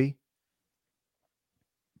 Zombie.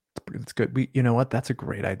 it's good. We, you know what? That's a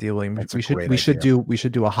great idea, William. That's a We should great we should idea.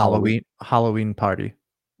 do a Halloween party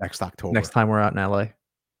Next October. next time we're out in LA.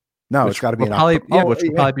 No, it's got to be in probably October. which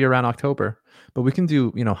will probably be around October. But we can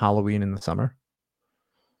do, you know, Halloween in the summer.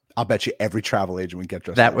 I'll bet you every travel agent would get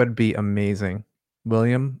dressed That up. would be amazing.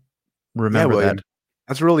 William, remember William. that.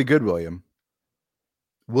 That's really good, William.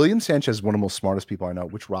 William Sanchez is one of the most smartest people I know.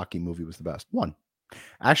 Which Rocky movie was the best? 1.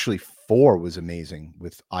 Actually, 4 was amazing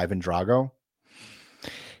with Ivan Drago.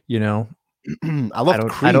 You know, I love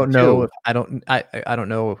Creed. I don't know. Too. I don't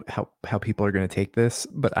know how people are going to take this,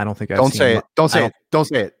 but I don't think I've Don't seen say it. Don't say it. Don't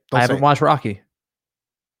say it. I haven't watched Rocky.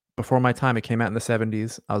 Before my time, it came out in the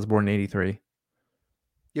 70s. I was born in 83.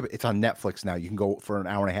 Yeah, but it's on Netflix now. You can go for an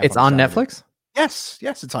hour and a half. It's on Netflix? Yes,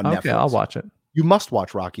 it's on Netflix. Okay, I'll watch it. You must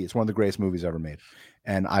watch Rocky. It's one of the greatest movies ever made.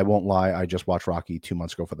 And I won't lie, I just watched Rocky 2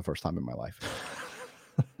 months ago for the first time in my life.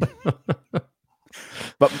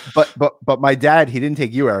 but my dad, he didn't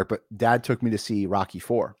take you, Eric, but Dad took me to see Rocky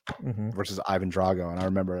 4 versus Ivan Drago. And I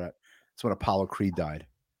remember that it's when Apollo Creed died.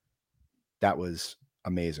 That was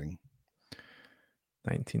amazing.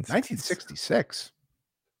 1966.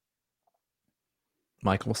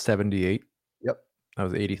 Michael was 78. Yep. I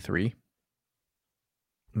was 83.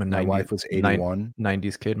 My wife was 81.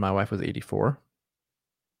 90s kid. My wife was 84.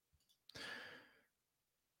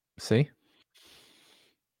 See?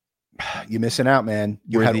 You're missing out, man.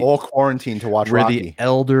 You had all quarantine to watch Rocky. We're the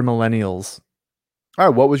elder millennials. All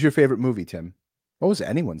right. What was your favorite movie, Tim? What was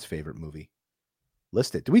anyone's favorite movie?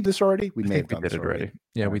 List it. Did we do this already? We may have done this already.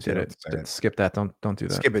 Yeah, we did it. Skip that. Don't do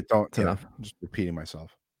that. Skip it. Don't. It's enough. I'm just repeating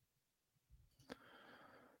myself.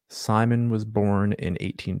 Simon was born in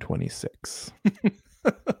 1826.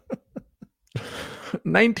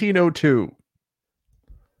 1902.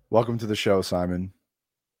 Welcome to the show, Simon.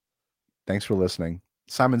 Thanks for listening.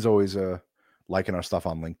 Simon's always liking our stuff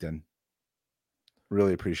on LinkedIn.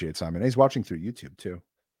 Really appreciate Simon. He's watching through YouTube too.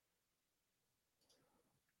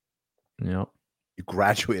 Yep. You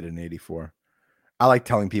graduated in 84. I like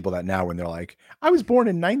telling people that now when they're like, I was born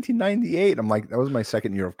in 1998. I'm like, that was my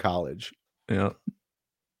second year of college. Yeah.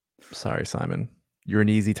 Sorry, Simon. You're an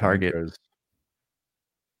easy target.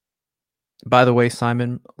 By the way,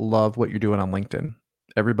 Simon, love what you're doing on LinkedIn.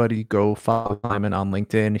 Everybody go follow Simon on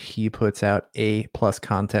LinkedIn. He puts out A+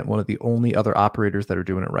 content, one of the only other operators that are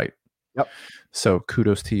doing it right. Yep. So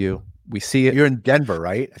kudos to you. We see it. You're in Denver,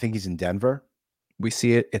 right? I think he's in Denver. We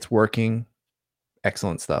see it. It's working.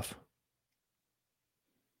 Excellent stuff.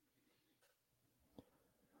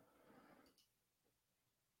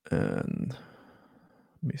 And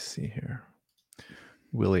let me see here.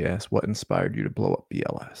 Willie asks, what inspired you to blow up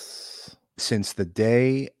BLS? Since the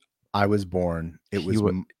day I was born, it was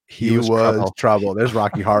he was trouble. There's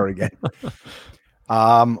Rocky Horror again.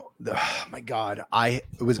 Oh my God.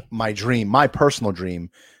 It was my dream, my personal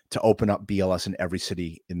dream, to open up BLS in every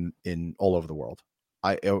city in all over the world.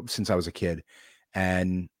 Since I was a kid,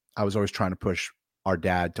 and I was always trying to push our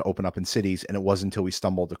dad to open up in cities. And it wasn't until we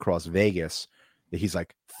stumbled across Vegas that he's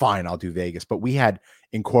like, fine, I'll do Vegas. But we had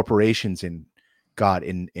incorporations in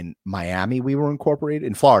Miami. We were incorporated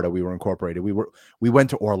in Florida. We were incorporated. We went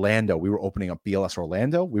to Orlando. We were opening up BLS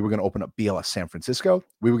Orlando. We were going to open up BLS San Francisco.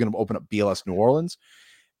 We were going to open up BLS New Orleans.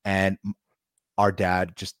 And our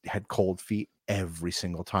dad just had cold feet every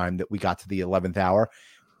single time that we got to the 11th hour.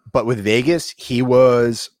 But with Vegas, he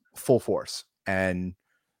was full force. And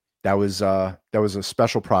that was a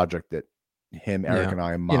special project that him, Eric, and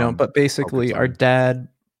I, and Mom, but basically our dad,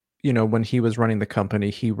 when he was running the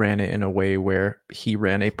company, he ran it in a way where he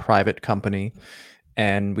ran a private company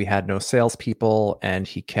and we had no salespeople, and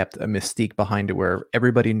he kept a mystique behind it where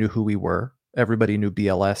everybody knew who we were. Everybody knew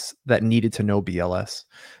BLS that needed to know BLS,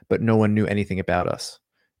 but no one knew anything about us.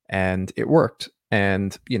 And it worked.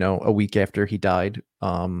 And, a week after he died,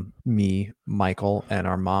 me, Michael, and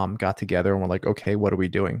our mom got together and we're like, okay, what are we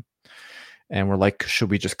doing? And we're like,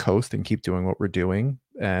 should we just coast and keep doing what we're doing?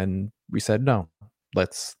 And we said, no,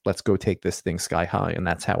 let's go take this thing sky high. And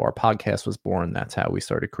that's how our podcast was born. That's how we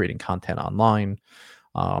started creating content online.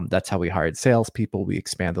 That's how we hired salespeople. We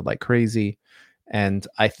expanded like crazy. And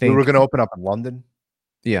I think we were going to open up in London.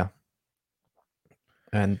 Yeah.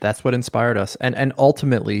 And that's what inspired us. And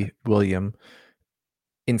ultimately, William,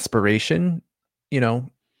 inspiration,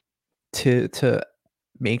 to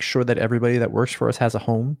make sure that everybody that works for us has a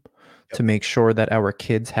home, to make sure that our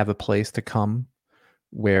kids have a place to come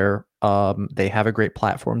where they have a great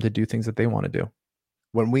platform to do things that they want to do.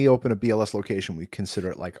 When we open a BLS location, we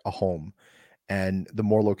consider it like a home. And the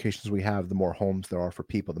more locations we have, the more homes there are for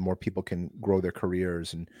people, the more people can grow their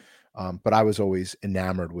careers. And but I was always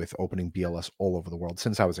enamored with opening BLS all over the world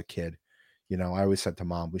since I was a kid. I always said to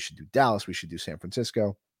Mom, we should do Dallas, we should do San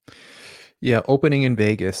Francisco. Yeah, opening in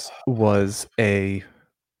Vegas was an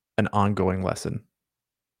ongoing lesson,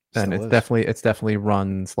 and Still is. it's definitely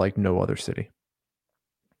runs like no other city.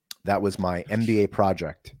 That was my MBA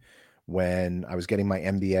project when I was getting my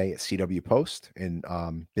MBA at CW Post in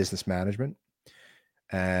business management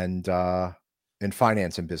and in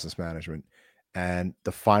finance and business management. And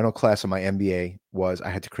the final class of my MBA was I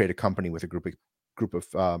had to create a company with a group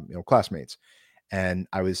of classmates. And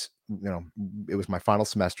I was, it was my final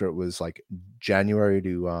semester. It was like January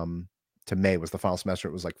to May was the final semester.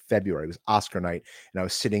 It was like February. It was Oscar night, and I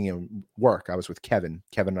was sitting in work. I was with Kevin.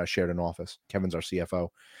 Kevin and I shared an office. Kevin's our CFO,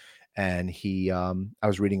 and I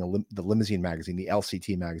was reading the limousine magazine, the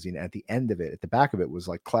LCT magazine. At the end of it, at the back of it was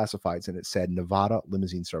like classifieds, and it said Nevada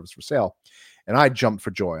limousine service for sale. And I jumped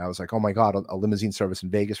for joy. I was like, oh my God, a limousine service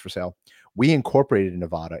in Vegas for sale. We incorporated in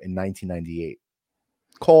Nevada in 1998.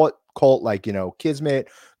 Call it like, Kismet,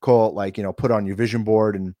 call it like, put on your vision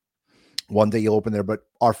board and one day you'll open there. But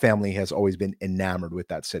our family has always been enamored with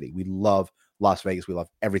that city. We love Las Vegas. We love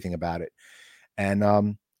everything about it.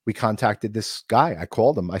 And we contacted this guy. I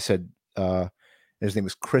called him. I said, his name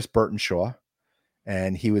was Chris Burtonshaw,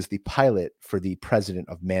 and he was the pilot for the president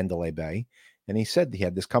of Mandalay Bay. And he said he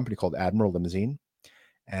had this company called Admiral Limousine,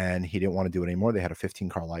 and he didn't want to do it anymore. They had a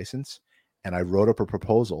 15-car license. And I wrote up a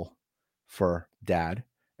proposal for Dad,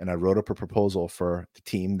 and I wrote up a proposal for the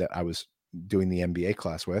team that I was doing the MBA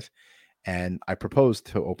class with. And I proposed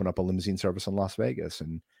to open up a limousine service in Las Vegas,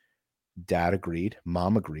 and Dad agreed,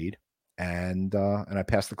 Mom agreed, and I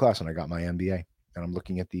passed the class and I got my MBA. And I'm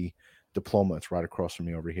looking at the diploma. It's right across from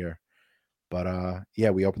me over here. But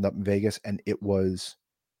yeah, we opened up in Vegas, and it was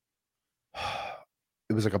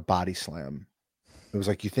like a body slam. It was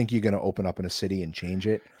like, you think you're going to open up in a city and change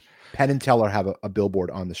it. Penn and Teller have a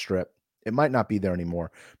billboard on the Strip. It might not be there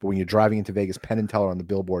anymore, but when you're driving into Vegas, Penn and Teller on the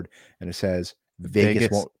billboard, and it says Vegas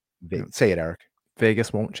won't say it, Eric.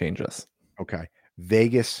 Vegas won't change us. Okay.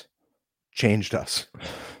 Vegas changed us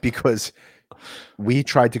because we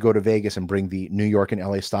tried to go to Vegas and bring the New York and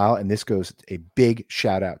LA style. And this goes a big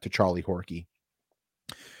shout out to Charlie Horkey.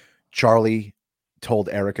 Charlie told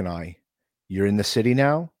Eric and I, you're in the city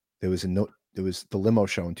now. There was the limo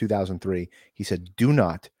show in 2003. He said, do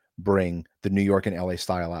not bring the New York and LA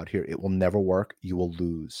style out here. It will never work. You will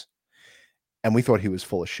lose. And we thought he was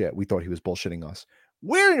full of shit. We thought he was bullshitting us.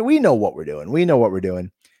 We know what we're doing. We know what we're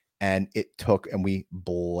doing. And it took, and we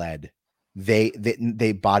bled. They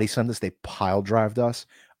body slammed us. They pile drived us.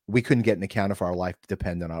 We couldn't get an account if our life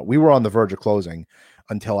depended on it. We were on the verge of closing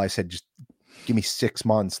until I said, just give me 6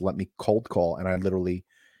 months. Let me cold call. And I literally,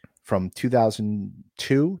 from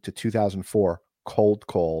 2002 to 2004, cold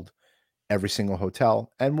called every single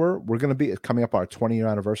hotel. And we're going to be coming up our 20-year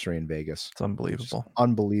anniversary in Vegas. It's unbelievable.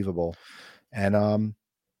 Unbelievable. And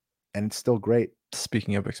it's still great.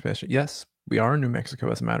 Speaking of expansion, yes, we are in New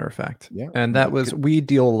Mexico, as a matter of fact. Yeah. And we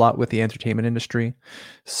deal a lot with the entertainment industry.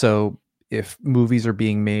 So if movies are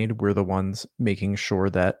being made, we're the ones making sure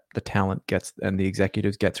that the talent gets and the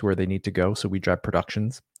executives get to where they need to go. So we drive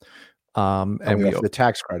productions. And we offer the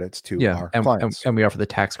tax credits to our clients. And we offer the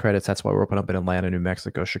tax credits. That's why we're open up in Atlanta, New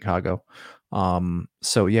Mexico, Chicago.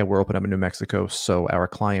 So yeah, we're open up in New Mexico so our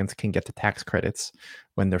clients can get the tax credits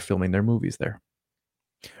when they're filming their movies there.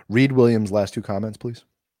 Read Williams' last 2 comments, please.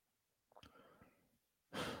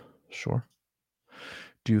 Sure.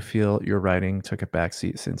 Do you feel your writing took a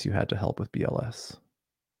backseat since you had to help with BLS?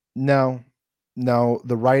 No.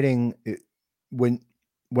 The writing, when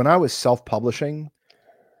I was self-publishing,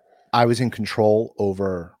 I was in control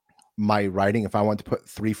over my writing. If I wanted to put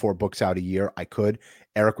 3-4 books out a year, I could.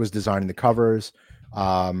 Eric was designing the covers.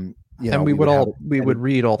 We would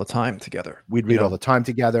read all the time together. We'd read all the time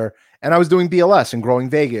together. And I was doing BLS and growing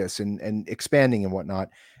Vegas and expanding and whatnot.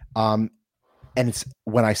 And it's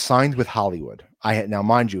when I signed with Hollywood. Now,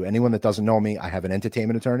 mind you, anyone that doesn't know me, I have an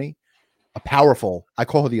entertainment attorney, I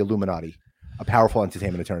call her the Illuminati, a powerful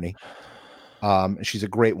entertainment attorney. She's a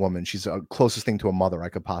great woman. She's the closest thing to a mother I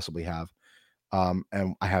could possibly have.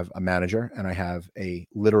 And I have a manager, and I have a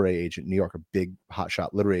literary agent in New York, a big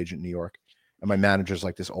hotshot literary agent in New York. And my manager's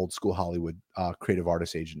like this old school Hollywood creative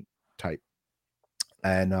artist agent type.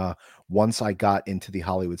 And once I got into the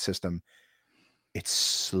Hollywood system, it's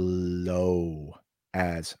slow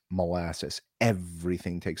as molasses.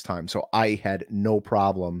 Everything takes time. So I had no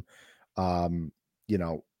problem,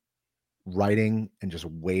 writing and just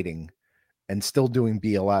waiting and still doing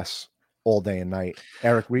BLS all day and night.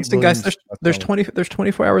 Eric, listen, guys, there's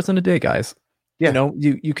 24 hours in a day, guys. Yeah.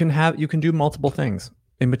 You can do multiple things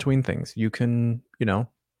in between things. You can,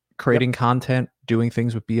 creating content, doing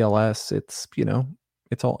things with BLS. It's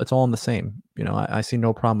all in the same. I see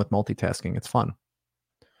no problem with multitasking. It's fun.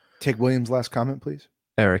 Take William's last comment, please.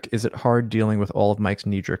 Eric, is it hard dealing with all of Mike's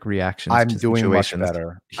knee-jerk reactions I'm to doing much situations?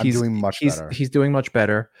 better. I'm doing much better. He's doing much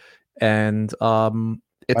better, and My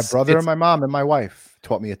brother and my mom and my wife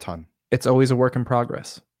taught me a ton. It's always a work in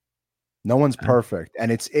progress. No one's perfect,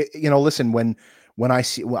 and listen, when I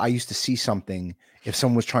used to see something, if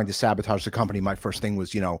someone was trying to sabotage the company, my first thing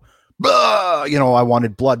was, I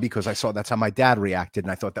wanted blood because I saw that's how my dad reacted,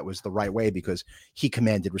 and I thought that was the right way because he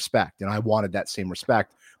commanded respect, and I wanted that same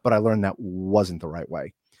respect. But I learned that wasn't the right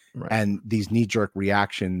way. Right. And these knee-jerk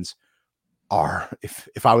reactions are,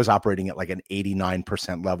 if I was operating at like an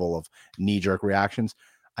 89% level of knee-jerk reactions,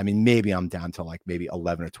 I mean, maybe I'm down to like maybe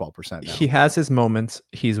 11 or 12% now. He has his moments.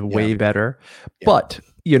 He's way better. Yeah. But,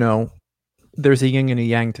 there's a yin and a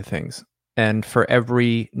yang to things. And for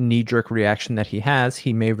every knee-jerk reaction that he has,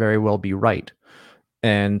 he may very well be right.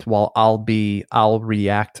 And while I'll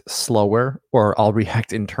react slower, or I'll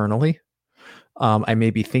react internally, I may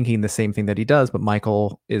be thinking the same thing that he does, but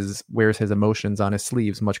Michael wears his emotions on his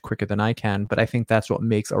sleeves much quicker than I can. But I think that's what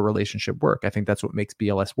makes our relationship work. I think that's what makes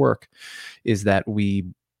BLS work, is that we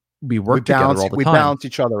work together all the time. We balance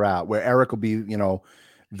each other out, where Eric will be,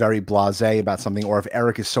 very blasé about something, or if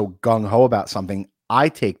Eric is so gung-ho about something, I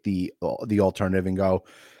take the alternative and go,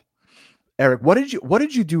 Eric, what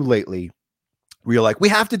did you do lately? Where you're like, we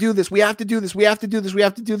have to do this, we have to do this, we have to do this, we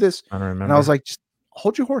have to do this. I don't remember. And I was like, just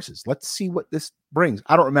hold your horses. Let's see what this brings.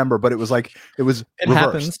 I don't remember, but it was like it was reversed.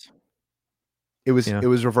 Happens. It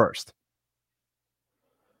was reversed.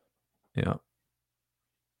 Yeah.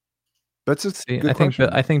 That's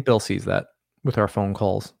I think Bill sees that with our phone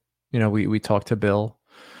calls. We talk to Bill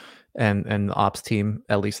and the ops team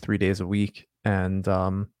at least 3 days a week, and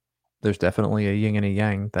there's definitely a yin and a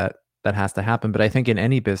yang that has to happen. But I think in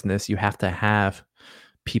any business, you have to have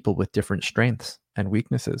people with different strengths and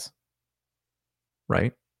weaknesses.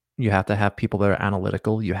 Right? You have to have people that are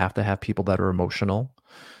analytical. You have to have people that are emotional.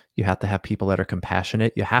 You have to have people that are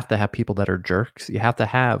compassionate. You have to have people that are jerks. You have to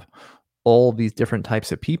have all these different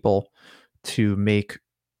types of people to make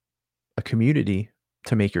a community,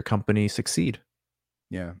 to make your company succeed.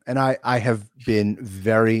 Yeah. And I have been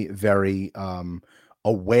very, very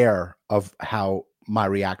aware of how my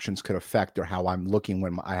reactions could affect, or how I'm looking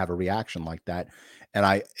when I have a reaction like that.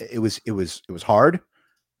 And it was hard,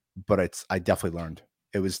 but I definitely learned.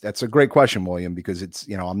 That's a great question, William, because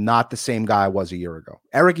I'm not the same guy I was a year ago.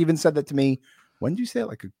 Eric even said that to me. When did you say it?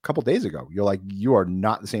 Like a couple days ago. You're like, you are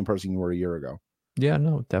not the same person you were a year ago. Yeah,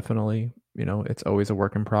 no, definitely. It's always a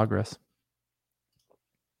work in progress.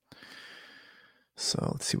 So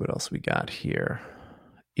let's see what else we got here.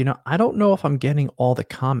 I don't know if I'm getting all the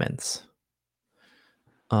comments.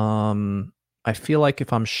 I feel like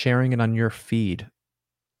if I'm sharing it on your feed,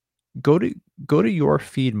 go to your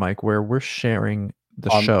feed, Mike, where we're sharing the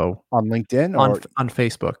show on LinkedIn or on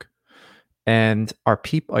Facebook. And are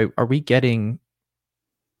we getting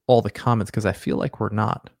all the comments? Because I feel like we're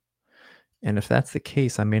not. And if that's the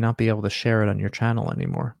case, I may not be able to share it on your channel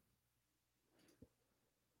anymore.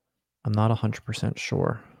 I'm not 100%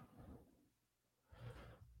 sure.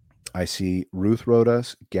 I see Ruth wrote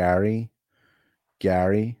us, Gary,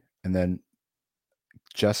 and then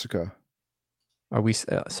Jessica. Are we?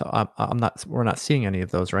 So I'm not. We're not seeing any of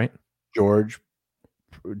those, right? George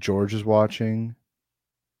is watching.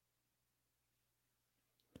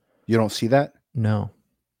 You don't see that? No.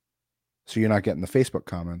 So you're not getting the Facebook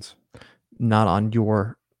comments? Not on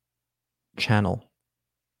your channel,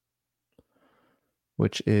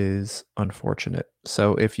 which is unfortunate.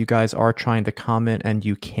 So if you guys are trying to comment and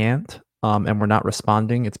you can't, and we're not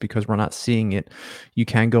responding, it's because we're not seeing it. You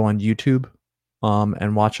can go on YouTube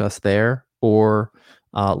and watch us there, or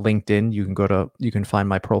LinkedIn. You can find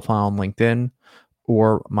my profile on LinkedIn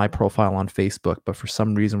or my profile on Facebook. But for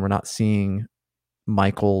some reason, we're not seeing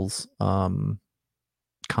Michael's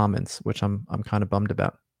comments, which I'm kind of bummed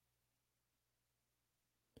about.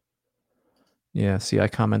 Yeah, see, I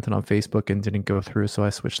commented on Facebook and didn't go through, so I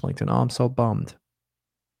switched LinkedIn. Oh, I'm so bummed.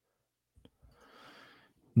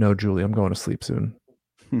 No, Julie, I'm going to sleep soon.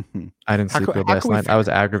 I didn't sleep good last night. I was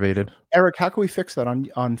aggravated. Eric, how can we fix that on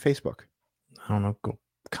Facebook? I don't know. Go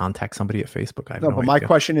contact somebody at Facebook. No, but my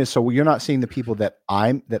question is, so you're not seeing the people that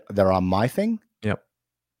are on my thing? Yep.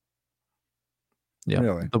 Yeah,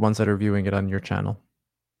 really? The ones that are viewing it on your channel.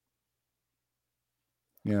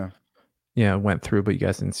 Yeah. Yeah, it went through, but you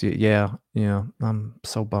guys didn't see it. Yeah, I'm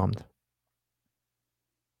so bummed.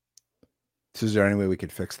 So is there any way we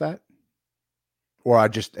could fix that? Or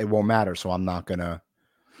it won't matter, so I'm not gonna.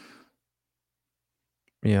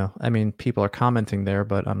 Yeah, I mean, people are commenting there,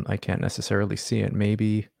 but I can't necessarily see it.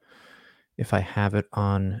 Maybe if I have it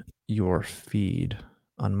on your feed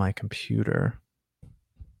on my computer.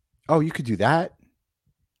 Oh, you could do that.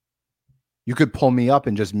 You could pull me up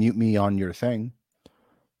and just mute me on your thing.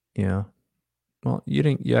 Yeah. Well,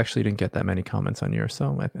 you actually didn't get that many comments on yours,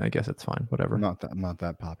 so I guess it's fine. Whatever. I'm not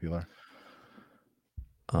that popular.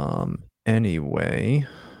 Anyway.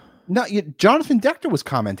 No, Jonathan Dechter was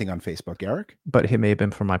commenting on Facebook, Eric. But he may have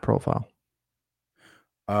been from my profile.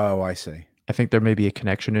 Oh, I see. I think there may be a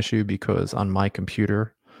connection issue because on my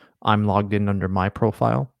computer, I'm logged in under my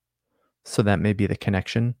profile. So that may be the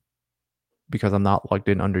connection because I'm not logged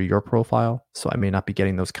in under your profile. So I may not be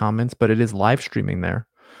getting those comments, but it is live streaming there,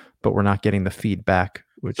 but we're not getting the feedback,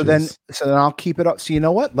 so then I'll keep it up. So you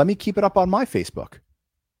know what? Let me keep it up on my Facebook.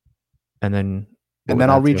 And then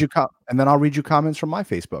I'll read you I'll read you comments from my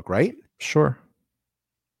Facebook, right? Sure.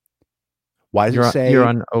 Why does it say you're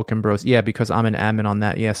on Oaken Bros? Yeah, because I'm an admin on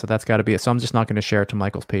that. Yeah, so that's got to be it. So I'm just not going to share it to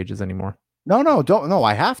Michael's pages anymore. No, don't. No,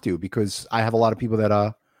 I have to because I have a lot of people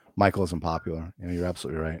that Michael isn't popular. You're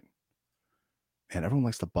absolutely right. Man, everyone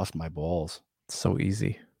likes to bust my balls. It's so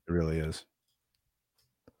easy. It really is.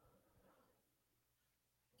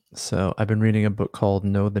 So I've been reading a book called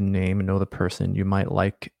Know the Name, Know the Person. You might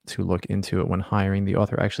like to look into it when hiring. The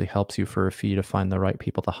author actually helps you for a fee to find the right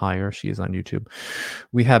people to hire. She is on YouTube.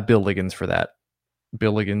 We have Bill Liggins for that.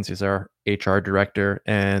 Bill Liggins is our HR director,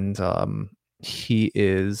 and he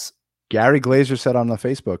is... Gary Glazer said on the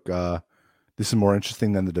Facebook, this is more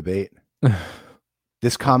interesting than the debate.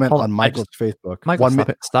 This comment on Michael's Facebook.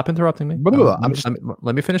 Michael, stop interrupting me.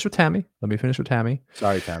 Let me finish with Tammy.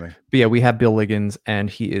 Sorry, Tammy. But yeah, we have Bill Liggins, and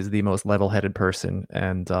he is the most level-headed person,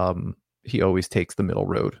 and he always takes the middle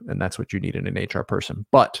road, and that's what you need in an HR person.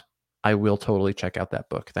 But I will totally check out that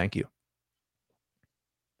book. Thank you.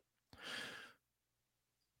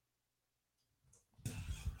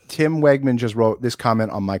 Tim Wegman just wrote this comment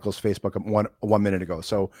on Michael's Facebook 1 minute ago.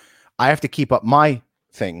 So I have to keep up my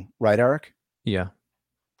thing, right, Eric? Yeah.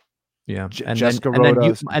 Yeah. Jessica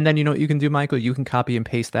and then you know what you can do, Michael? You can copy and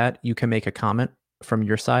paste that. You can make a comment from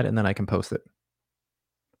your side, and then I can post it.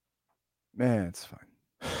 Man, it's fine.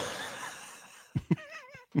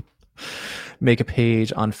 Make a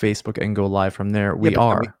page on Facebook and go live from there. We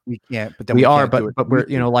can't, but then but we're,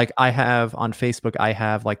 you know, like I have on Facebook, I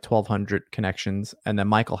have like 1,200 connections, and then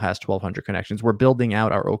Michael has 1,200 connections. We're building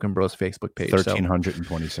out our Oaken Bros Facebook page.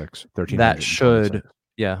 1,326. That should.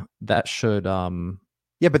 Yeah,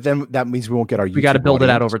 but then that means we won't get our YouTube. We got to build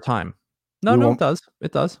it out over time. No, it does.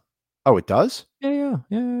 It does. Oh, it does? Yeah.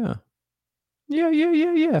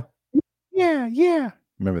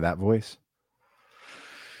 Remember that voice?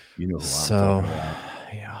 You know. So,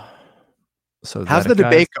 yeah. So how's the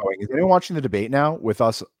debate going? Is anyone watching the debate now with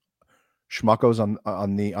us schmuckos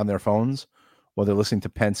on their phones while they're listening to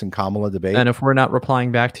Pence and Kamala debate? And if we're not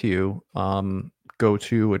replying back to you, go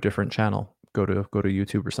to a different channel. Go to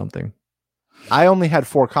YouTube or something. I only had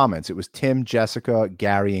 4 comments. It was Tim, Jessica,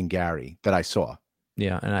 Gary, and Gary that I saw.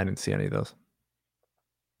 Yeah, and I didn't see any of those.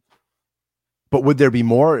 But would there be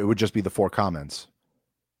more? It would just be the 4 comments.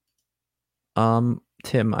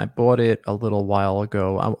 Tim, I bought it a little while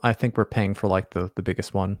ago. I think we're paying for like the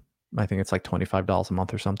biggest one. I think it's like $25 a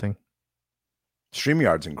month or something.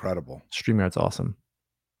 StreamYard's incredible. StreamYard's awesome.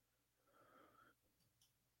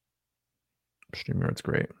 StreamYard's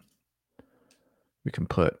great. We can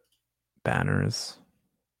put banners.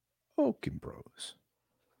 Oaken Bros.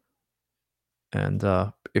 And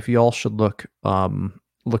if you all should look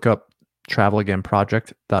up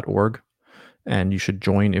travelagainproject.org, and you should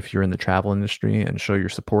join if you're in the travel industry and show your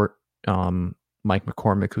support. Mike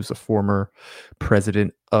McCormick, who's a former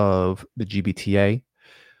president of the GBTA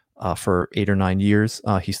for 8 or 9 years,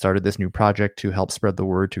 he started this new project to help spread the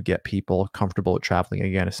word to get people comfortable with traveling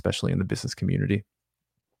again, especially in the business community.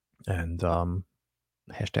 And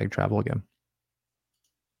hashtag travel again.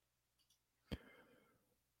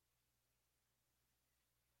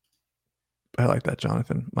 I like that,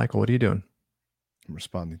 Jonathan. Michael, what are you doing? I'm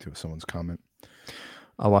responding to someone's comment.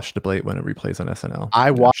 I'll watch the debate when it replays on SNL.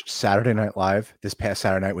 I watched Saturday Night Live this past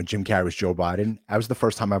Saturday night when Jim Carrey was Joe Biden. That was the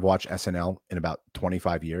first time I've watched SNL in about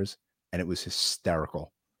 25 years, and it was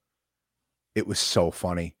hysterical. It was so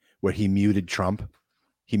funny where he muted Trump.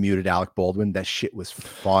 He muted Alec Baldwin. That shit was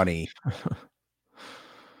funny.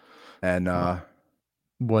 And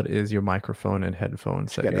what is your microphone and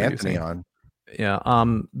headphones that you're Anthony using? On. Yeah.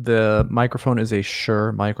 The microphone is a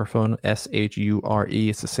Shure microphone, Shure.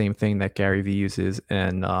 It's the same thing that Gary Vee uses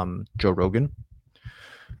and Joe Rogan.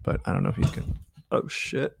 But I don't know if you can. Oh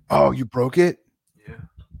shit! Oh, you broke it? Yeah.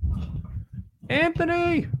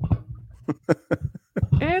 Anthony.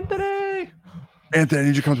 Anthony, I need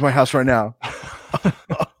you to come to my house right now.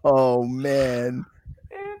 Oh man.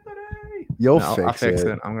 Anthony. I'll fix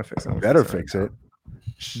it. I'm gonna fix it. Better fix it.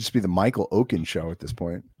 Should just be the Michael Oken show at this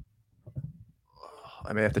point.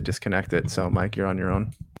 I may have to disconnect it. So, Mike, you're on your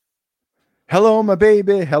own. Hello, my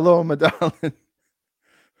baby. Hello, my darling.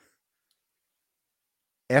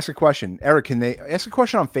 Ask a question. Eric, can they ask a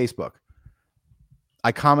question on Facebook?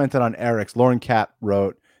 I commented on Eric's. Lauren Cap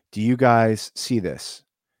wrote, "Do you guys see this?"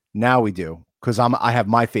 Now we do, because I have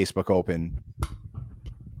my Facebook open.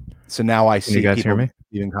 So now I see you guys people hear me?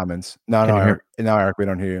 leaving comments. No, Eric, we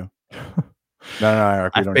don't hear you. No,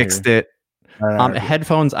 Eric, we don't hear you. I fixed it. No, Eric.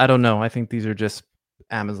 Headphones, I don't know. I think these are just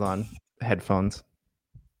Amazon headphones.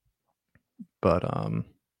 But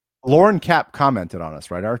Lauren Cap commented on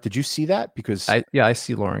us, right, Eric? Did you see that? Because I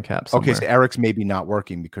see Lauren Cap somewhere. Okay, so Eric's maybe not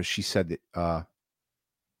working because she said that. All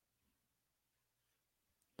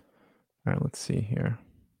right, let's see here.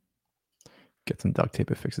 Get some duct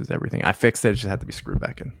tape. It fixes everything. I fixed it. It just had to be screwed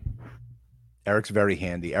back in. Eric's very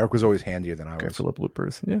handy. Eric was always handier than I was. For the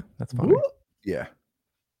bloopers. Yeah, that's fine. Yeah.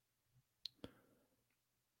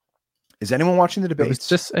 Is anyone watching the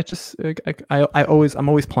debates? I'm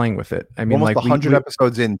always playing with it. I mean, almost like 100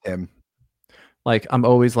 episodes in, Tim. Like I'm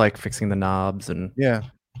always like fixing the knobs and yeah,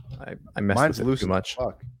 I mess with it too much.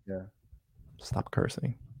 Fuck. Yeah. Stop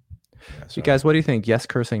cursing. Yeah, you guys, what do you think? Yes,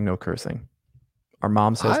 cursing, no cursing. Our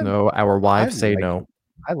mom says no. Our wives say no.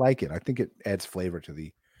 I like it. I think it adds flavor to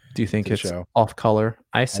the. Do you think it's off color?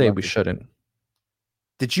 I say we shouldn't.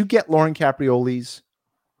 Did you get Lauren Caprioli's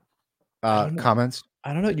comments?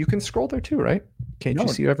 I don't know. You can scroll there too, right? Can't you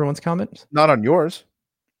see everyone's comments? Not on yours.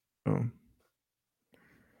 Oh.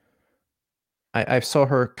 I saw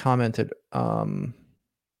her commented.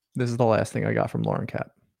 This is the last thing I got from Lauren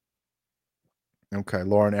Cap. Okay,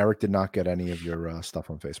 Lauren, Eric did not get any of your stuff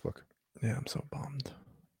on Facebook. Yeah, I'm so bummed.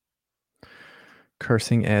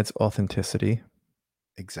 Cursing adds authenticity.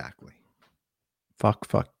 Exactly.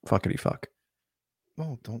 Fuckity fuck.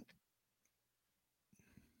 Oh, don't.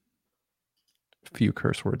 Few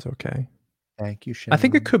curse words, okay. Thank you, Shannon. I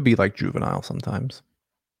think it could be like juvenile sometimes.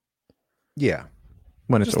 Yeah.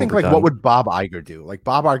 When it's just think overdone. like, what would Bob Iger do? Like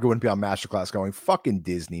Bob Iger wouldn't be on Masterclass going, "Fucking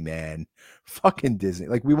Disney, man, fucking Disney."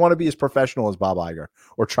 Like we want to be as professional as Bob Iger,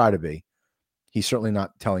 or try to be. He's certainly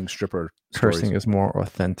not telling stripper cursing stories. is more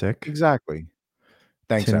authentic. Exactly.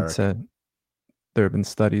 Thanks, Tim Eric. Said, there have been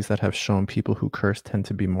studies that have shown people who curse tend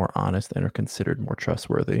to be more honest and are considered more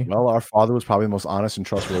trustworthy. Well, our father was probably the most honest and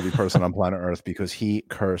trustworthy person on planet Earth because he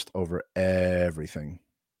cursed over everything.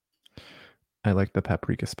 I like the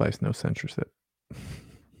paprika spice, no censorship.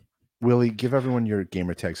 Willie, give everyone your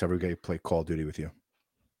gamer tag so everybody play Call of Duty with you.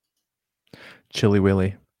 Chili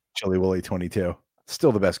Willie. Chili Willie 22.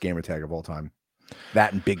 Still the best gamer tag of all time.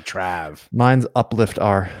 That and Big Trav. Mine's Uplift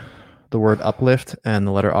R. The word uplift and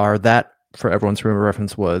the letter R. That, for everyone's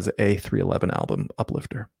reference, was a 311 album,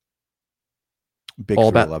 Uplifter. Big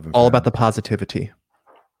all 311 about the positivity.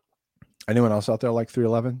 Anyone else out there like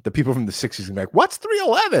 311? The people from the 60s can be like, "What's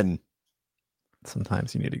 311?"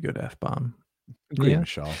 Sometimes you need a good F-bomb. Agree,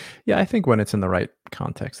 Michelle. Yeah, I think when it's in the right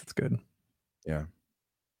context, it's good. Yeah.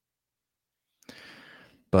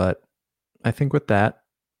 But I think with that,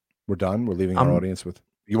 we're done. We're leaving our audience with.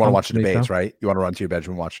 You want to watch the debates, right? You want to run to your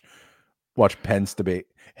bedroom, watch Pence debate.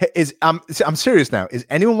 I'm serious now. Is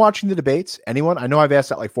anyone watching the debates? Anyone? I know I've asked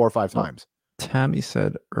that like 4 or 5 times. Tammy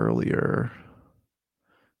said earlier,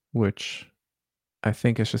 which I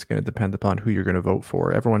think is just going to depend upon who you're going to vote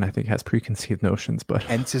for. Everyone, I think, has preconceived notions, but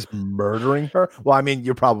Pence is murdering her. Well, I mean,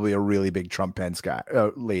 you're probably a really big Trump Pence guy,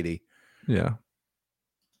 lady. Yeah.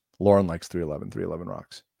 Lauren likes 311. 311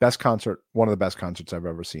 rocks. Best concert. One of the best concerts I've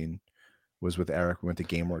ever seen was with Eric. We went to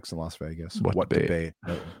GameWorks in Las Vegas. What debate?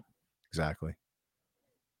 Exactly.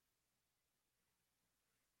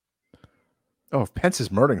 Oh, if Pence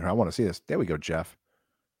is murdering her, I want to see this. There we go, Jeff.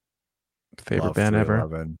 Favorite band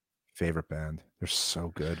ever. Favorite band. They're so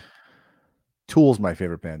good. Tool's my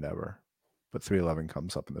favorite band ever, but 311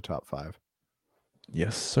 comes up in the top 5.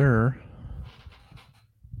 Yes, sir.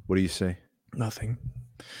 What do you say? Nothing.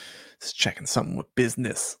 Just checking something with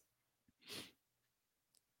business.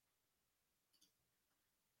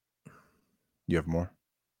 You have more?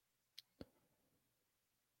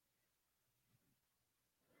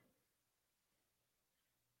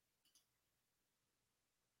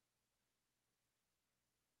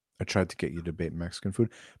 I tried to get you to debate Mexican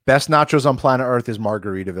food. Best nachos on planet Earth is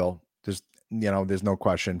Margaritaville. There's no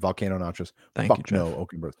question. Volcano nachos. Thank you, Jeff. No,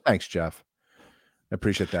 Oaken Bros. Thanks, Jeff. I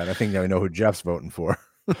appreciate that. I think I know who Jeff's voting for.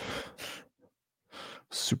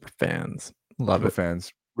 Super fans. Love it.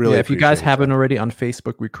 Fans. Really. Yeah, if you guys haven't already on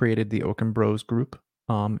Facebook, we created the Oaken Bros group.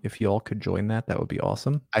 If you all could join that would be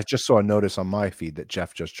awesome. I just saw a notice on my feed that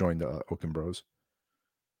Jeff just joined the Oaken Bros.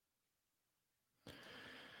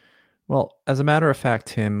 Well, as a matter of fact,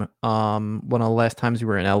 Tim, one of the last times we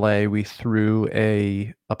were in LA, we threw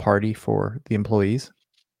a party for the employees,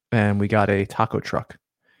 and we got a taco truck,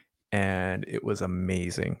 and it was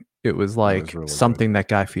amazing. It was like really something that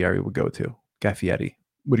Guy Fieri would go to. Guy Fieri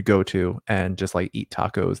would go to and just like eat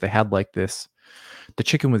tacos. They had like this. The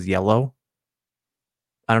chicken was yellow.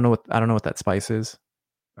 I don't know what that spice is.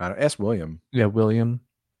 Ask William. Yeah, William.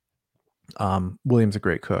 William's a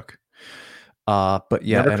great cook. But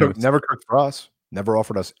yeah, never cooked for us. Never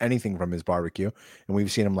offered us anything from his barbecue, and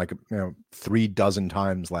we've seen him like 3 dozen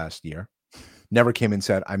times last year. Never came and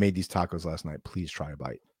said, "I made these tacos last night. Please try a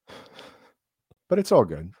bite." But it's all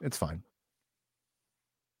good. It's fine.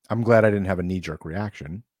 I'm glad I didn't have a knee-jerk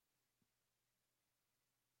reaction.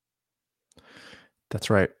 That's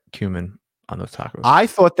right, cumin on those tacos. I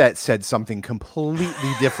thought that said something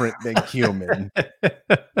completely different than cumin.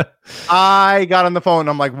 I got on the phone.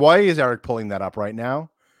 I'm like, why is Eric pulling that up right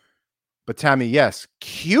now? But Tammy, yes,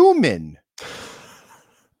 cumin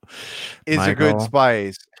is a good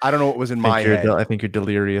spice. I don't know what was in my head. I think you're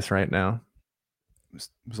delirious right now. It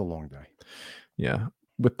was a long day. Yeah.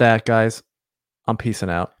 With that, guys, I'm peacing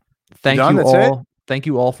out. Thank you all. Thank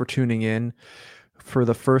you all for tuning in. For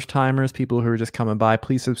the first timers, people who are just coming by,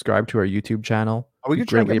 please subscribe to our YouTube channel. Are we going to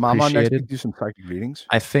try to get Mom on next to do some psychic readings?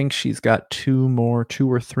 I think she's got 2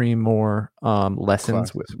 or 3 more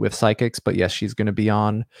lessons with psychics. But yes, she's going to be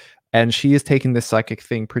on. And she is taking this psychic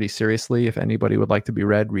thing pretty seriously. If anybody would like to be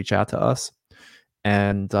read, reach out to us.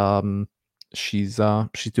 And she's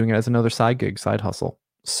doing it as another side gig, side hustle.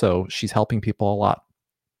 So she's helping people a lot.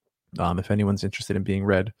 If anyone's interested in being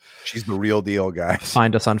read, she's the real deal, guys.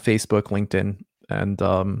 Find us on Facebook, LinkedIn, and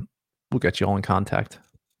we'll get you all in contact.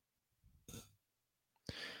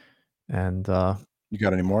 And you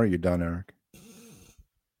got any more? Or are you done, Eric?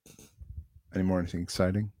 Any more? Anything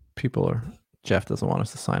exciting? Jeff doesn't want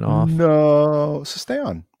us to sign off. No, so stay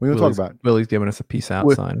on. We're going to talk about. Willie's giving us a peace out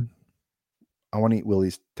sign. I want to eat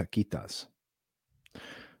Willie's taquitas.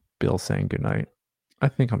 Bill's saying good night. I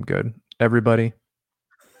think I'm good. Everybody,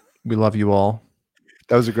 we love you all.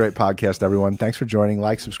 That was a great podcast, everyone. Thanks for joining.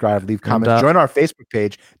 Like, subscribe, leave comments. Join our Facebook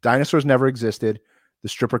page. Dinosaurs never existed. The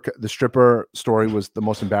stripper story was the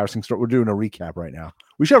most embarrassing story. We're doing a recap right now.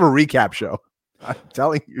 We should have a recap show. I'm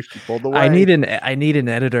telling you, she pulled away. I need an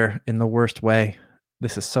editor in the worst way.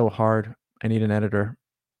 This is so hard. I need an editor.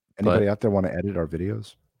 Anybody out there want to edit our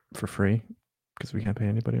videos for free? Because we can't pay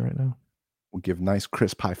anybody right now. We'll give nice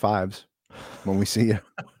crisp high fives when we see you.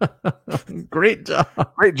 Great job.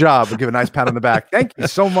 Great job. We'll give a nice pat on the back. Thank you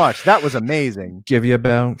so much. That was amazing. Give you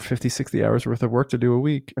about 50, 60 hours worth of work to do a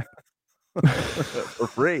week. For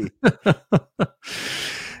free.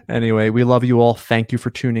 Anyway, we love you all. Thank you for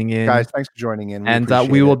tuning in. Guys, thanks for joining in. And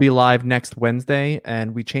we will be live next Wednesday.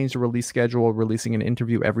 And we changed the release schedule. We're releasing an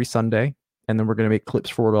interview every Sunday. And then we're going to make clips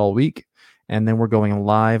for it all week. And then we're going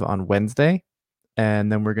live on Wednesday.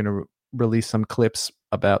 And then we're going to release some clips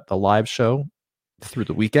about the live show through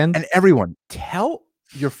the weekend. And everyone, tell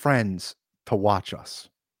your friends to watch us.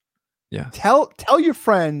 Yeah. Tell your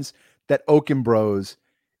friends that Oaken Bros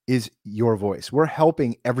is your voice. We're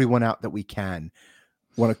helping everyone out that we can.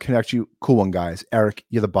 Want to connect you. Cool one, guys. Eric,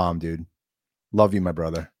 you're the bomb, dude. Love you, my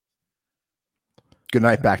brother. Good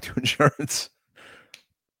night. Back to insurance.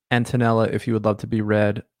 Antonella, if you would love to be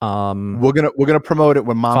read, we're gonna promote it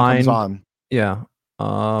when Mom comes on. Yeah.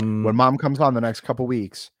 When Mom comes on the next couple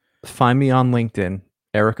weeks. Find me on LinkedIn,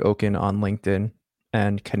 Eric Oaken on LinkedIn,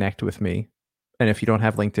 and connect with me. And if you don't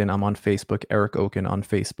have LinkedIn, I'm on Facebook, Eric Oaken on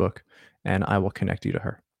Facebook, and I will connect you to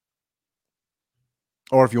her.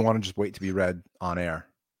 Or if you want to just wait to be read on air.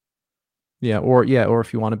 Or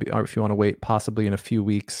if you want to wait possibly in a few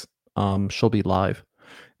weeks, she'll be live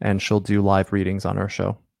and she'll do live readings on our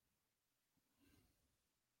show.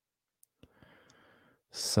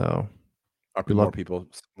 So more people.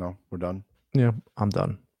 No, we're done. Yeah, I'm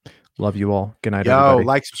done. Love you all. Good night, everybody.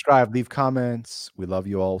 Like, subscribe, leave comments. We love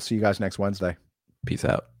you all. See you guys next Wednesday. Peace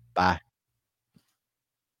out. Bye.